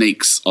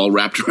snakes all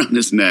wrapped around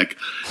his neck,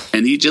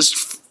 and he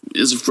just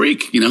is a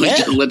freak.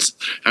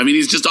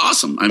 He's just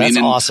awesome. That's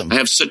awesome. I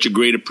have such a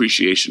great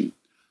appreciation.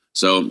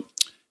 So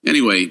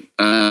anyway,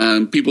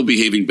 people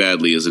behaving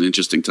badly is an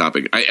interesting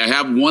topic. I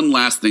have one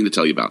last thing to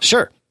tell you about.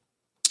 Sure.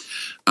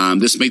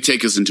 This may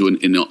take us into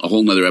a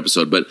whole nother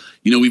episode, but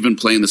we've been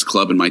playing this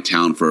club in my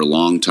town for a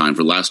long time,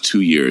 for the last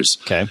 2 years.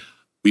 Okay.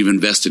 We've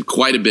invested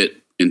quite a bit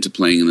into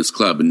playing in this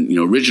club. And,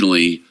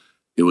 originally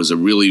it was a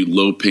really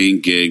low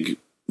paying gig,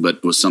 but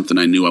it was something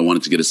I knew I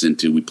wanted to get us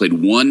into. We played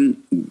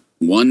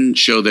one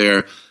show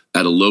there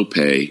at a low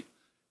pay.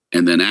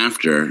 And then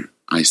after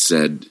I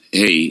said,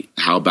 hey,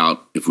 how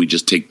about if we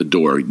just take the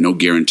door? No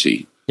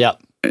guarantee. Yeah.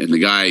 And the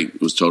guy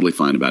was totally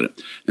fine about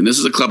it. And this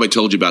is a club I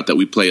told you about that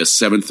we play a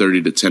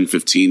 7:30 to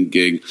 10:15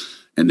 gig,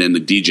 and then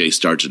the DJ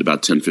starts at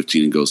about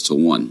 10:15 and goes till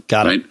 1.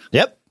 Got it.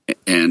 Yep.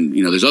 And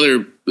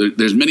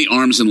there's many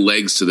arms and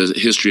legs to the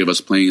history of us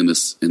playing in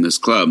this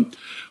club.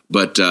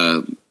 But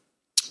I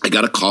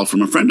got a call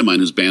from a friend of mine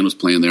whose band was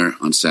playing there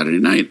on Saturday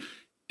night,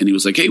 and he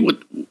was like, "Hey,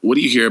 what do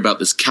you hear about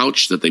this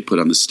couch that they put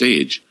on the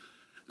stage?"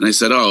 And I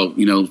said, "Oh,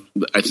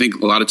 I think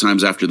a lot of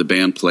times after the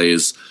band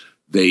plays,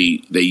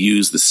 they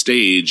use the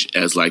stage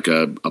as like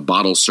a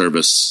bottle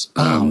service."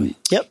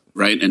 Yep.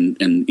 Right. And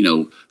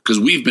because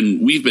we've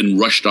been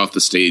rushed off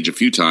the stage a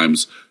few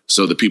times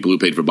so the people who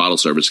paid for bottle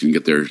service can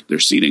get their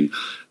seating.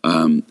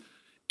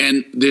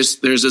 And there's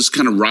this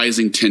kind of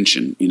rising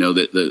tension,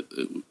 that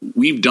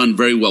we've done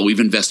very well.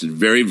 We've invested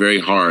very, very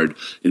hard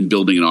in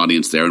building an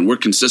audience there. And we're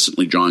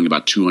consistently drawing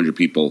about 200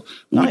 people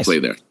when we play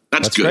there.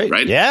 That's good, great.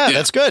 Right? Yeah,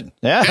 that's good.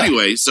 Yeah.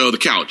 Anyway, so the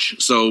couch.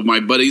 So my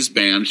buddy's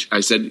band, I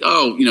said,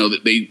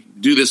 they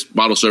do this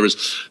bottle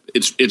service.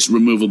 It's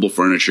removable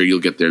furniture. You'll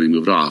get there and you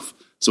move it off.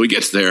 So he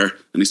gets there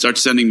and he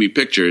starts sending me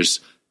pictures.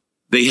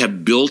 They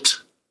have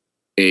built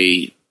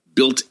a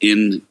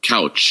built-in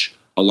couch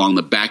along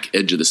the back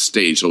edge of the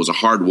stage. So it was a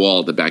hard wall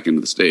at the back end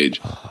of the stage.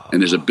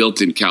 And there's a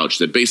built-in couch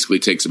that basically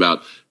takes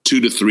about 2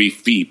 to 3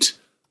 feet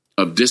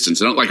of distance.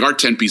 And like our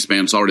 10-piece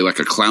band's already like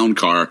a clown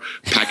car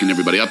packing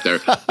everybody up there.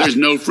 There's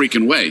no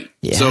freaking way.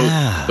 Yeah. So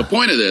the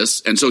point of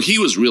this, and so he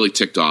was really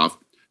ticked off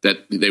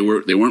that they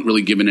weren't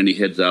really giving any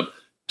heads up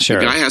Sure.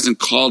 The guy hasn't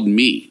called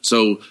me.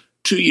 So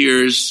 2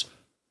 years,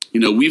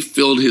 we've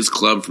filled his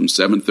club from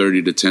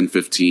 7:30 to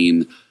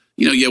 10:15.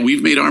 Yeah,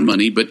 we've made our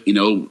money, but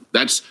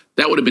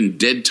that would have been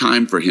dead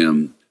time for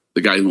him,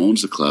 the guy who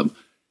owns the club.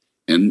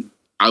 And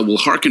I will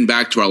hearken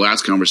back to our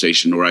last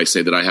conversation where I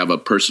say that I have a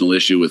personal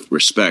issue with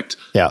respect.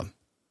 Yeah.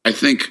 I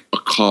think a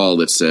call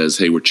that says,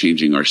 "Hey, we're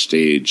changing our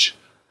stage.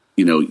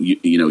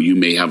 You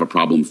may have a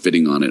problem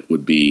fitting on it,"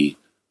 would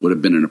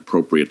have been an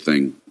appropriate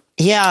thing.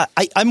 Yeah,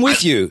 I'm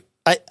with you.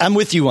 I'm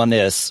with you on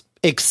this.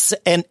 It's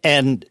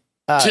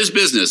his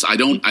business. I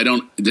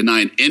don't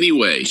deny in any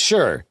way.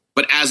 Sure.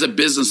 But as a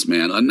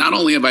businessman, not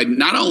only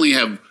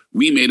have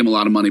we made him a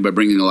lot of money by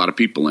bringing a lot of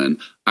people in,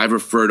 I've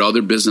referred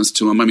other business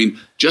to him. I mean,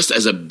 just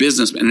as a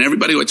businessman, and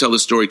everybody who I tell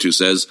this story to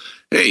says,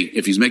 "Hey,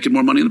 if he's making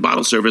more money in the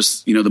bottle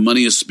service, the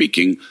money is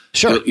speaking."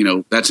 Sure.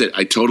 That's it.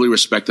 I totally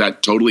respect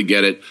that. Totally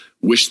get it.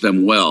 Wish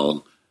them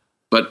well.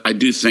 But I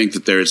do think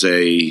that there's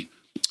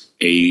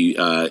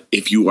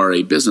if you are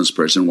a business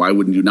person, why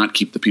wouldn't you not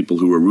keep the people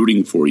who are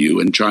rooting for you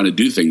and trying to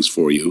do things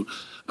for you?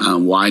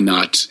 Why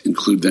not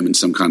include them in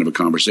some kind of a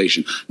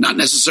conversation? Not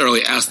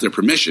necessarily ask their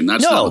permission.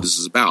 That's not what this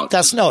is about.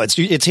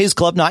 It's his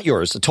club, not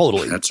yours.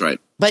 Totally. That's right.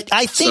 But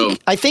I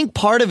think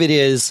part of it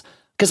is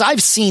because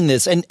I've seen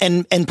this,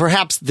 and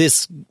perhaps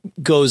this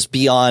goes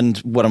beyond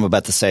what I'm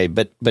about to say,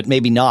 but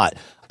maybe not.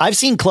 I've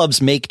seen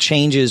clubs make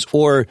changes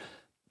or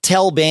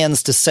tell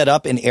bands to set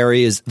up in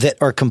areas that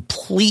are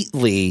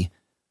completely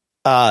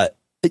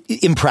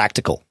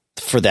impractical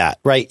for that,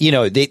 right?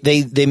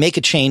 They make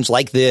a change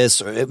like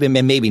this, or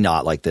maybe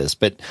not like this,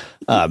 but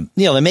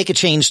they make a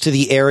change to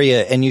the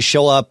area, and you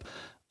show up,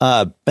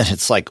 and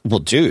it's like, well,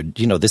 dude,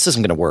 this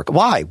isn't going to work.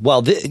 Why?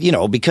 Well,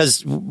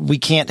 because we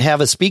can't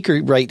have a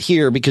speaker right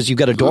here because you've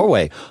got a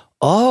doorway.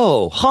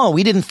 Oh,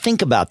 we didn't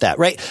think about that,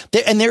 right?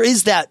 And there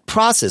is that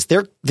process.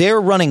 They're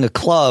running a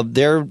club.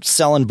 They're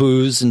selling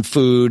booze and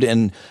food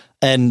and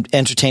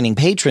entertaining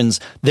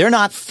patrons. They're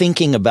not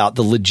thinking about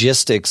the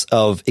logistics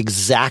of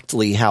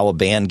exactly how a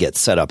band gets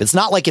set up. It's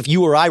not like if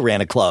you or I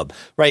ran a club,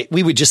 right?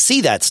 We would just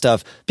see that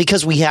stuff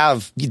because we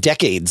have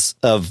decades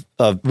of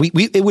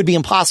it would be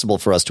impossible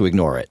for us to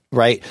ignore it,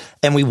 right?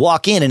 And we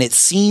walk in and it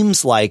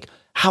seems like,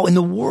 how in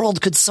the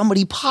world could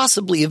somebody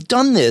possibly have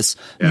done this,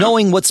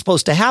 knowing what's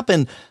supposed to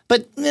happen?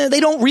 But they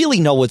don't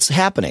really know what's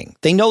happening.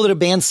 They know that a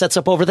band sets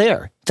up over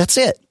there. That's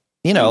it.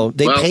 They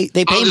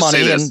pay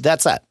money, and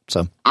that's that.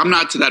 So I'm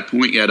not to that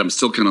point yet. I'm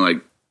still kind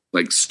of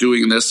like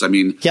stewing in this. I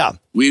mean,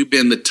 we've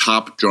been the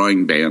top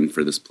drawing band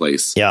for this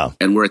place. Yeah.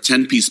 And we're a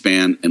 10-piece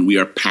band, and we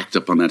are packed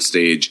up on that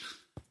stage.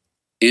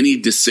 Any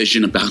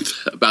decision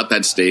about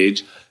that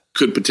stage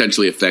could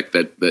potentially affect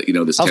this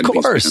 10-piece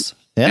band.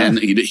 Yeah. And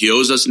he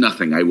owes us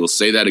nothing. I will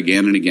say that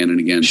again and again and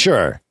again.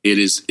 Sure.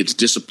 It's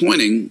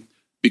disappointing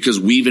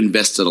because we've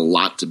invested a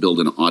lot to build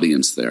an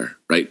audience there,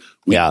 right?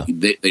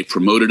 They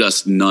promoted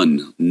us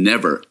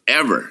never,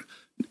 ever.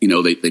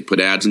 They put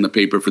ads in the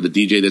paper for the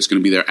DJ that's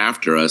going to be there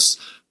after us,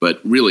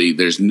 but really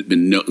there's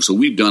been so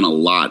we've done a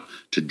lot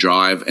to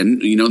drive.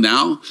 And,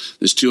 now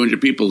there's 200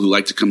 people who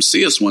like to come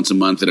see us once a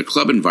month at a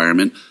club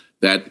environment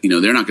that,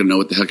 they're not going to know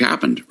what the heck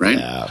happened, right?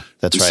 Yeah,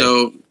 that's right.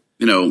 So,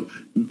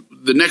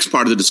 the next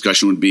part of the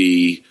discussion would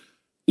be,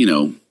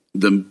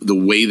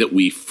 the way that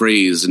we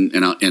phrase,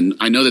 and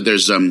I know that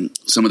there's some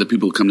of the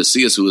people who come to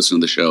see us who listen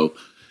to the show,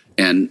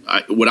 and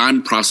what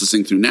I'm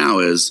processing through now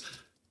is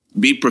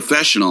be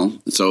professional.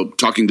 So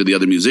talking to the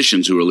other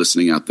musicians who are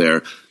listening out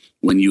there,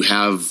 when you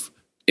have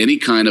any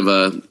kind of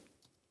a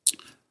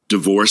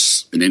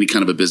divorce in any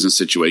kind of a business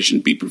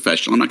situation, be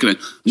professional. I'm not going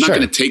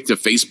to take to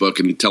Facebook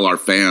and tell our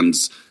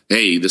fans,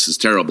 "Hey, this is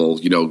terrible."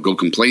 Go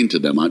complain to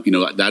them.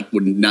 That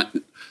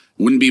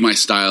wouldn't be my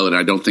style, and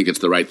I don't think it's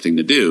the right thing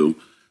to do.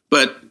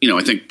 But,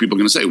 I think people are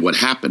going to say, what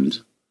happened?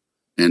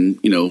 And,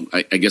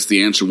 I guess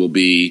the answer will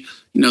be,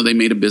 they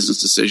made a business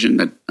decision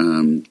that,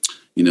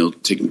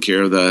 taking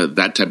care of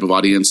that type of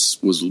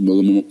audience was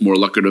more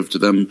lucrative to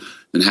them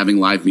than having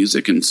live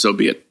music, and so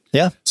be it.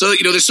 Yeah. So,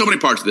 there's so many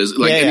parts of this.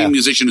 Any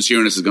musician who's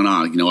hearing this is going,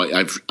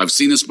 I've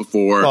seen this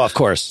before. Oh, of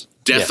course.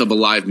 Death of a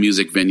live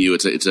music venue.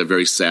 It's a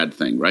very sad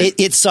thing, right?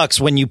 It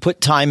sucks when you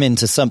put time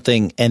into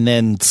something and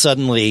then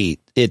suddenly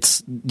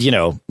it's,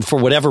 for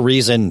whatever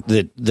reason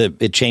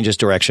it changes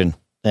direction.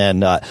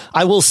 And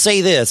I will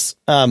say this,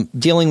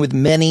 dealing with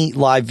many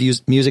live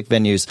music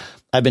venues,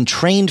 I've been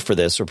trained for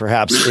this, or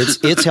perhaps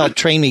it's helped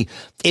train me.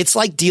 It's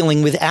like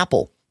dealing with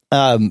Apple.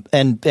 And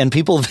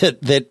people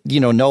that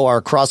know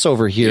our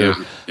crossover here.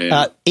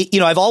 Yeah.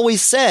 I've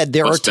always said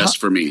What's best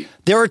for me.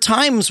 There are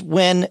times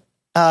when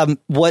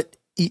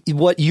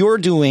what you're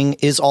doing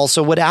is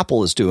also what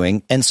Apple is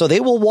doing. And so they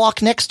will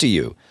walk next to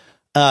you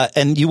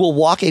and you will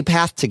walk a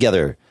path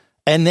together.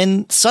 And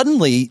then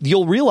suddenly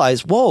you'll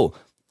realize, whoa,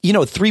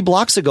 3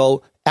 blocks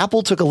ago,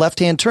 Apple took a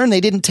left-hand turn.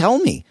 They didn't tell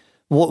me.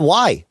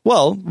 Why?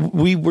 Well,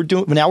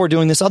 now we're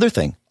doing this other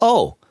thing.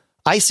 Oh,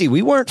 I see.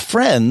 We weren't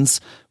friends.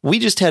 We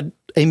just had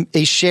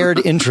a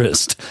shared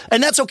interest,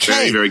 and that's okay.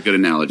 Very, very good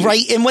analogy.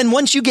 Right. And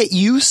once you get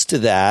used to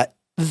that,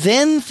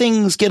 then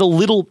things get a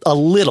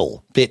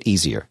little bit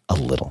easier, a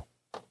little.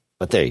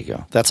 But there you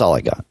go. That's all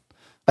I got.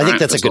 I think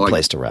that's a good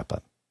place to wrap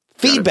up.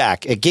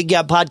 Feedback at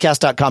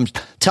giggabpodcast.com.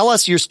 Tell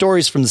us your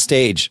stories from the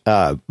stage.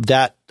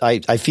 That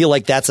I feel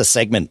like that's a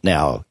segment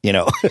now,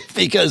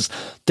 because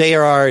they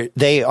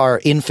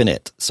are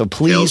infinite. So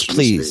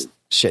please,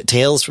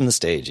 Tales from the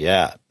Stage.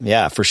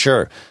 Yeah, for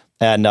sure.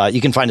 And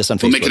you can find us on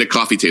Facebook. We'll make it a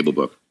coffee table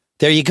book.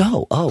 There you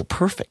go. Oh,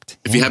 perfect.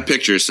 If you have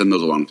pictures, send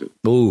those along too.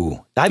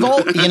 Ooh,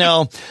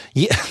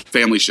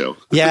 family show.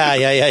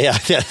 Yeah.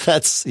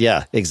 That's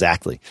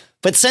exactly.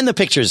 But send the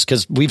pictures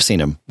because we've seen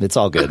them. It's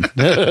all good.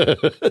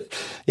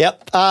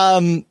 Yep.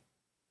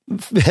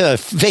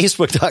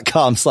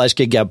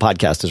 Facebook.com/GigGab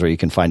podcast is where you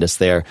can find us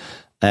there.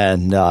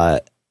 And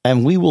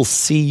we will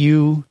see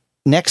you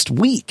next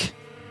week.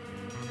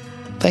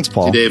 Thanks,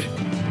 Paul. Hey, Dave.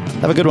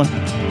 Have a good one.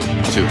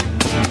 You too.